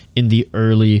in the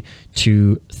early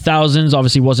 2000s.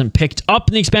 Obviously wasn't picked up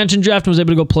in the expansion draft and was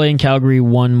able to go play in Calgary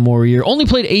 1 more year. Only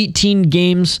played 18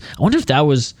 games. I wonder if that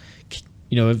was,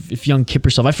 if young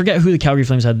Kiprusoff, I forget who the Calgary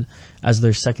Flames had as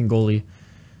their second goalie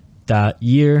that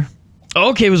year.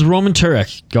 Okay, it was Roman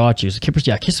Turek. Got you. So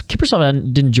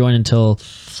Kiprusoff didn't join until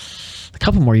a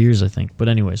couple more years, I think. But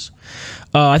anyways,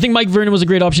 I think Mike Vernon was a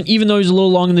great option, even though he was a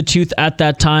little long in the tooth at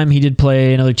that time. He did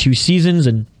play another 2 seasons,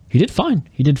 and he did fine.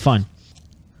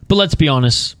 But let's be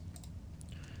honest,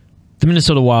 the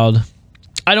Minnesota Wild,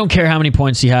 I don't care how many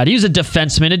points he had. He was a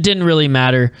defenseman. It didn't really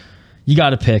matter. You got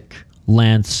to pick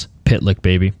Lance Pitlick,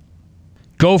 baby.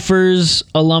 Gophers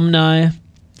alumni.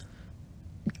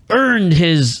 Earned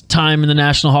his time in the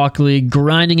National Hockey League,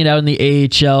 grinding it out in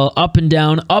the AHL, up and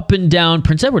down.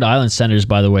 Prince Edward Island Senators,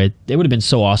 by the way, they would have been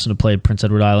so awesome to play at Prince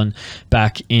Edward Island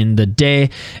back in the day.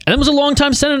 And then was a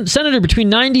longtime senator between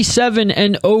 97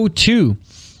 and 02.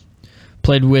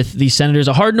 Played with the Senators,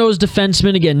 a hard-nosed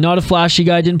defenseman. Again, not a flashy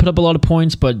guy, didn't put up a lot of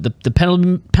points, but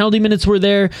the penalty minutes were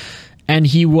there, and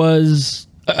he was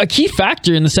a key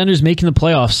factor in the Senators making the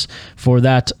playoffs for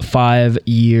that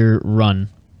 5-year run.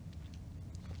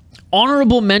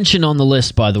 Honorable mention on the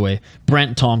list, by the way,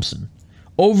 Brent Thompson.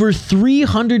 Over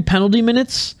 300 penalty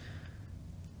minutes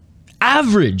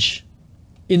average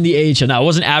in the AHL. Now, it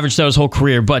wasn't average throughout his whole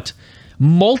career, but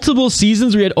multiple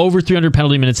seasons where he had over 300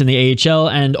 penalty minutes in the AHL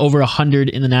and over 100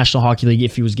 in the National Hockey League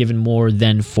if he was given more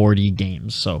than 40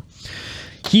 games. So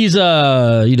he's,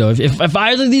 if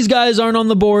either of these guys aren't on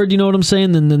the board, you know what I'm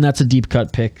saying, then that's a deep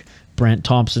cut pick, Brent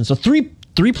Thompson. So three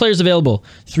players available,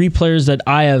 3 players that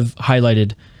I have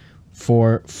highlighted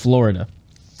for Florida.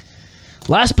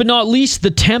 Last but not least, the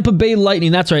Tampa Bay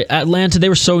Lightning. That's right, Atlanta. They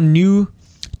were so new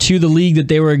to the league that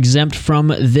they were exempt from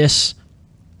this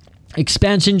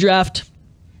expansion draft.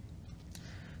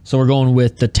 So we're going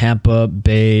with the Tampa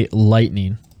Bay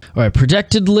Lightning. All right,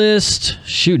 projected list.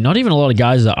 Shoot, not even a lot of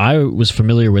guys that I was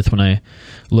familiar with when I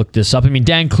looked this up. I mean,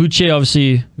 Dan Cloutier,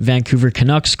 obviously Vancouver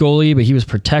Canucks goalie, but he was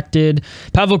protected.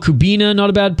 Pavel Kubina,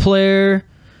 not a bad player.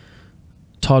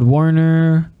 Todd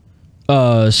Warner.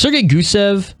 Sergei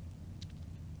Gusev,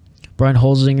 Brian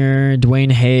Holzinger, Dwayne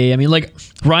Hay. I mean, like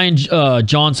Ryan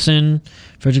Johnson,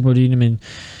 Frederick Bodine. I mean,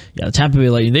 yeah, the Tampa Bay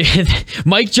Lightning.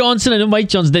 Mike Johnson. I know Mike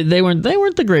Johnson. They weren't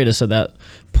the greatest at that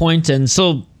point, and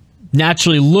so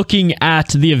naturally, looking at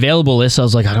the available list, I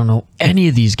was like, I don't know any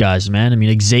of these guys, man. I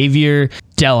mean, Xavier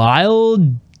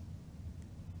Delisle.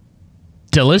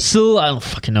 I don't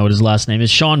fucking know what his last name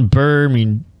is. Sean Burr. I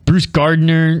mean, Bruce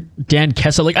Gardner, Dan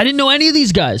Kessel. Like, I didn't know any of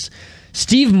these guys.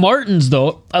 Steve Martins,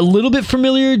 though, a little bit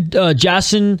familiar.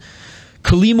 Jason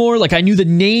Kalimor, like, I knew the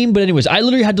name, but anyways, I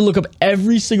literally had to look up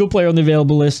every single player on the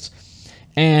available list.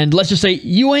 And let's just say,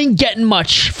 you ain't getting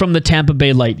much from the Tampa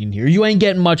Bay Lightning here.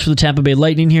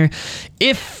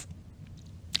 If,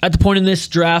 at the point in this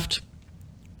draft,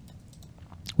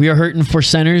 we are hurting for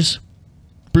centers,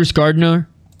 Bruce Gardner,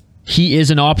 he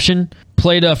is an option.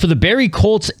 Played for the Barrie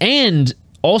Colts and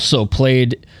also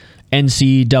played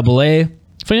NCAA.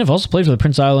 Funny enough, also played for the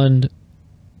Prince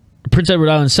Edward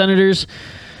Island Senators.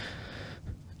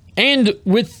 And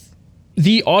with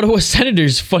the Ottawa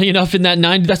Senators, funny enough, in that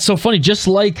 90, that's so funny. Just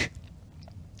like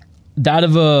that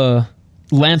of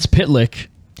Lance Pitlick,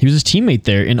 he was his teammate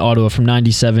there in Ottawa from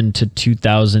 97 to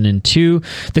 2002.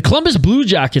 The Columbus Blue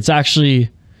Jackets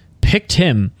actually picked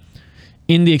him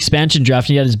in the expansion draft.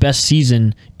 He had his best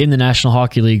season in the National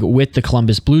Hockey League with the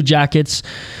Columbus Blue Jackets.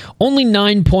 Only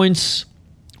 9 points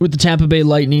with the Tampa Bay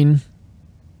Lightning.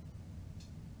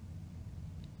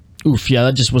 Oof, yeah,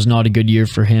 that just was not a good year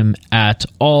for him at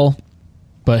all.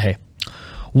 But hey,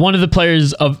 one of the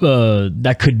players of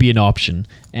that could be an option.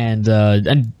 And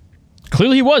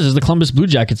clearly he was, as the Columbus Blue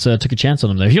Jackets took a chance on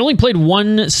him there. He only played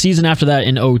 1 season after that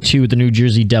in 2002 with the New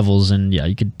Jersey Devils. And yeah,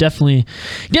 you could definitely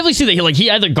see that he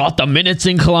either got the minutes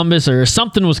in Columbus or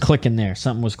something was clicking there.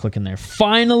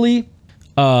 Finally,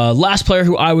 last player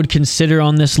who I would consider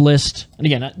on this list, and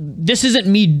again, this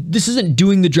isn't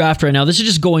doing the draft right now. This is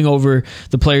just going over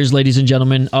the players, ladies and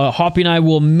gentlemen. Hoppy and I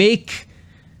will we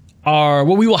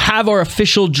will have our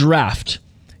official draft,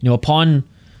 upon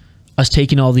us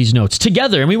taking all these notes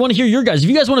together. And we want to hear your guys. If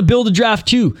you guys want to build a draft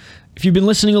too, if you've been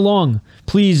listening along,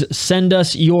 please send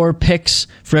us your picks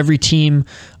for every team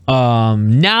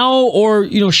now, or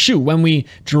when we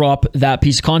drop that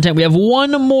piece of content. We have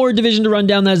one more division to run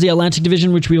down. That is the Atlantic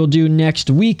Division, which we will do next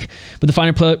week. But the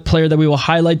final player that we will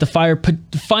highlight, the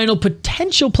final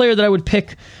potential player that I would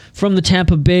pick from the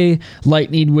Tampa Bay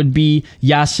Lightning would be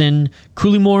Yasin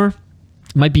Kulimor.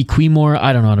 Might be Quimor.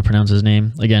 I don't know how to pronounce his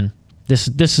name. Again, this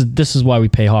is why we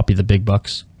pay Hoppy the big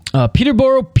bucks.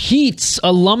 Peterborough Pete's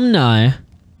alumni,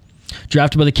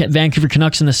 drafted by the Vancouver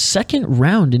Canucks in the second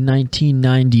round in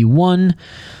 1991.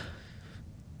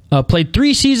 Played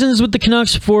 3 seasons with the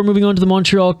Canucks before moving on to the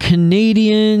Montreal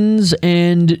Canadiens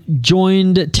and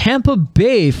joined Tampa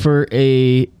Bay for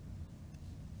a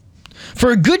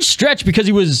good stretch because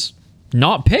he was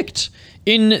not picked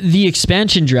in the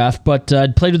expansion draft, but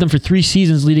played with them for 3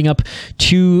 seasons leading up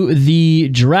to the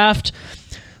draft.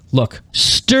 Look,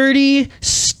 sturdy,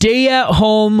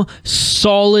 stay-at-home,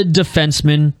 solid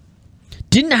defenseman.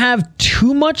 Didn't have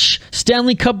too much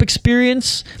Stanley Cup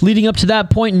experience leading up to that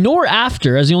point, nor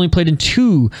after, as he only played in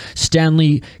 2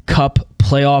 Stanley Cup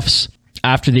playoffs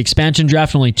after the expansion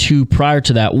draft, only 2 prior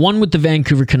to that. 1 with the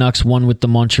Vancouver Canucks, 1 with the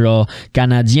Montreal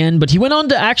Canadiens. But he went on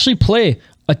to actually play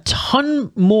a ton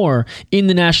more in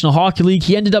the National Hockey League.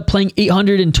 He ended up playing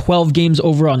 812 games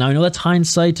overall. Now, I know that's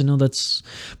hindsight.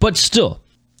 But still,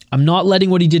 I'm not letting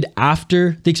what he did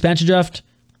after the expansion draft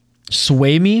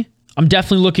sway me. I'm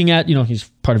definitely looking at, he's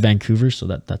part of Vancouver, so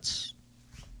that's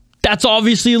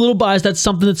obviously a little biased. That's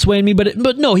something that's swaying me.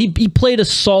 But no, he played a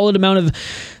solid amount of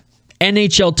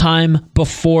NHL time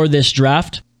before this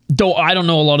draft. Though I don't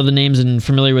know a lot of the names and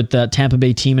familiar with the Tampa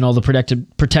Bay team and all the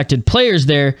protected players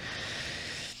there.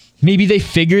 Maybe they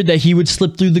figured that he would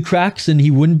slip through the cracks and he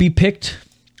wouldn't be picked,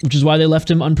 which is why they left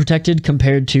him unprotected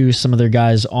compared to some other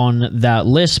guys on that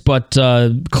list. But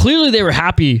clearly they were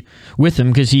happy with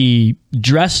him because he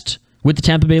dressed with the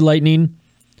Tampa Bay Lightning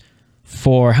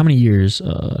for how many years?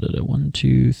 1,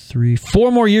 2, 3,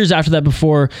 4 more years after that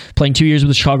before playing 2 years with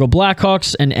the Chicago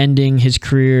Blackhawks and ending his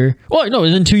career. Well, no,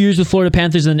 and then 2 years with Florida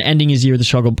Panthers and then ending his year with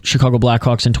the Chicago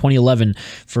Blackhawks in 2011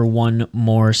 for 1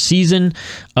 more season.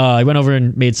 He went over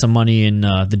and made some money in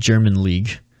the German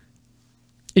league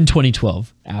in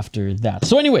 2012 after that.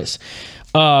 So anyways,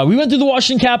 we went through the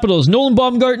Washington Capitals. Nolan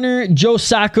Baumgartner, Joe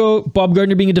Sacco.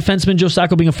 Baumgartner being a defenseman, Joe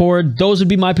Sacco being a forward. Those would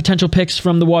be my potential picks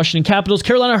from the Washington Capitals.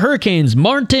 Carolina Hurricanes,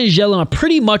 Martin Gélina,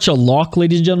 pretty much a lock,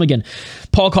 ladies and gentlemen. Again,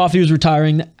 Paul Coffey was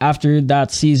retiring after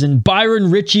that season. Byron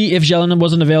Ritchie, if Gélina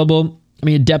wasn't available. I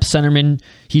mean, a depth centerman,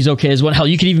 he's okay as well. Hell,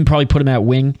 you could even probably put him at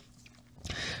wing.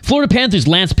 Florida Panthers,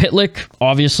 Lance Pitlick,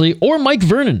 obviously, or Mike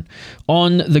Vernon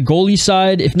on the goalie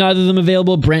side. If neither of them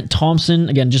available, Brent Thompson,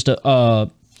 again, just an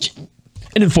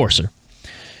enforcer.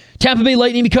 Tampa Bay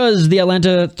Lightning, because the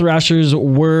Atlanta Thrashers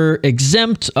were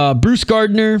exempt. Bruce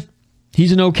Gardner,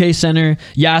 he's an okay center.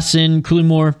 Yasin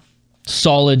Kulimor,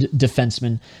 solid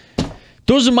defenseman.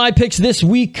 Those are my picks this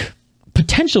week.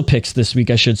 Potential picks this week,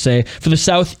 I should say, for the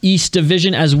Southeast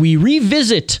Division as we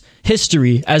revisit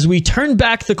history, as we turn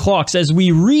back the clocks, as we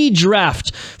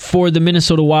redraft for the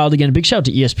Minnesota Wild. Again, a big shout out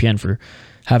to ESPN for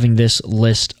having this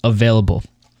list available.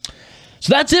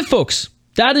 So that's it, folks.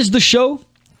 That is the show.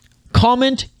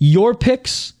 Comment your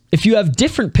picks. If you have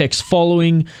different picks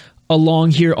following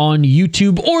along here on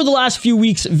YouTube or the last few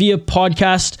weeks via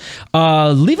podcast,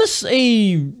 leave us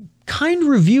a kind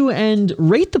review and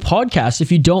rate the podcast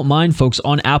if you don't mind, folks,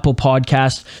 on Apple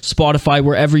Podcasts, Spotify,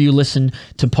 wherever you listen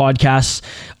to podcasts.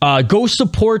 Go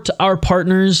support our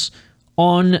partners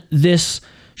on this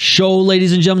show,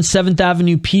 ladies and gentlemen. 7th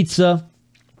Avenue Pizza,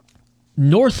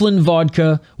 Northland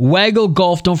Vodka, Waggle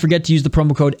Golf. Don't forget to use the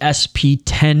promo code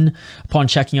SP10 upon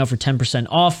checking out for 10%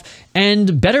 off.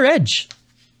 And Better Edge.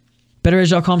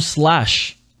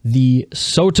 BetterEdge.com/the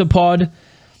Sota Pod.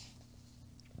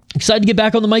 Excited to get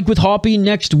back on the mic with Hoppy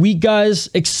next week, guys.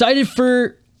 Excited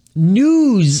for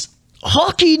news.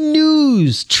 Hockey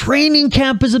news. Training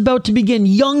camp is about to begin.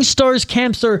 Young Stars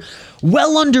camps are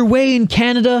well underway in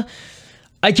Canada.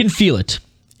 I can feel it.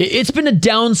 It's been a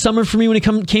down summer for me when it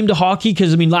came to hockey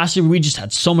because, I mean, last year we just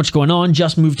had so much going on.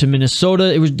 Just moved to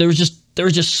Minnesota. There was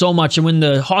just so much. And when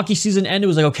the hockey season ended, it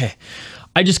was like, okay,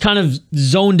 I just kind of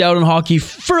zoned out on hockey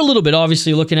for a little bit,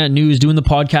 obviously looking at news, doing the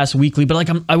podcast weekly, but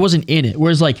I wasn't in it.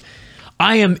 Whereas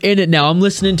I am in it now. I'm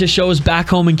listening to shows back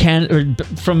home in Canada, or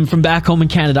from back home in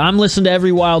Canada. I'm listening to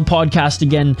every Wild podcast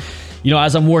again,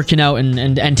 as I'm working out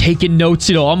and taking notes,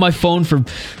 on my phone for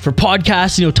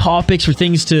podcasts, topics, for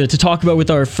things to talk about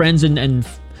with our friends and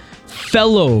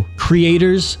fellow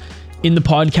creators in the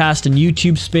podcast and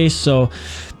YouTube space. So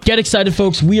Get excited,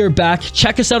 folks. We are back.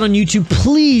 Check us out on YouTube.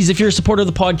 Please, if you're a supporter of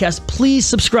the podcast, please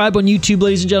subscribe on YouTube,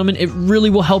 ladies and gentlemen. It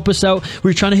really will help us out.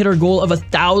 We're trying to hit our goal of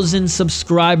 1,000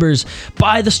 subscribers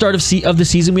by the start of the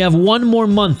season. We have one more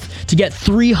month to get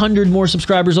 300 more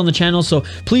subscribers on the channel, so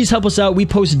please help us out. We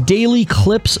post daily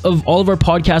clips of all of our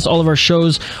podcasts, all of our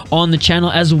shows on the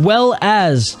channel, as well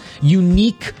as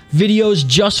unique videos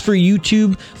just for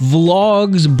YouTube,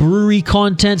 vlogs, brewery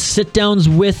content, sit-downs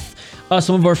with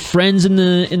some of our friends in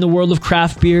the world of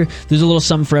craft beer. There's a little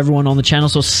something for everyone on the channel,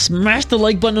 so smash the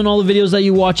like button on all the videos that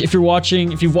you watch if you've watched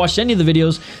any of the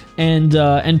videos,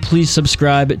 and please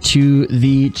subscribe to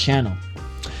the channel.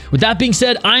 With that being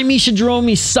said, I'm Isha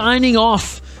Jerome signing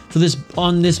off for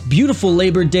on this beautiful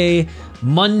Labor Day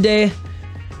Monday.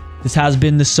 This has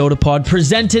been the Sota Pod,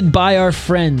 presented by our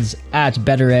friends at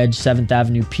Better Edge, 7th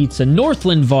Avenue Pizza,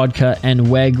 Northland Vodka, and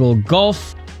Waggle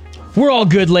Golf. We're all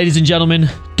good, ladies and gentlemen.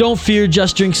 Don't fear,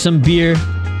 just drink some beer.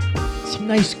 Some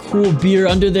nice cool beer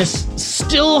under this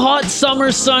still hot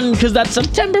summer sun, because that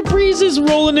September breeze is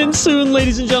rolling in soon,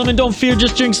 ladies and gentlemen. Don't fear,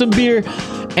 just drink some beer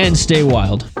and stay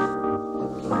wild.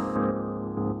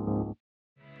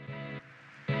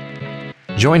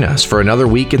 Join us for another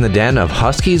week in the den of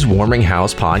Husky's Warming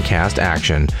House podcast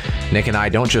action. Nick and I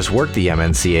don't just work the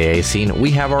MNCAA scene, we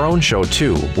have our own show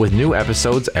too, with new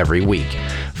episodes every week.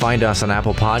 Find us on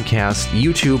Apple Podcasts,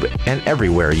 YouTube, and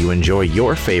everywhere you enjoy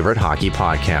your favorite hockey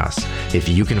podcasts. If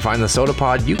you can find the Sota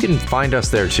Pod, you can find us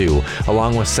there too,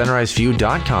 along with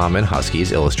CenterIceView.com and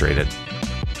Huskies Illustrated.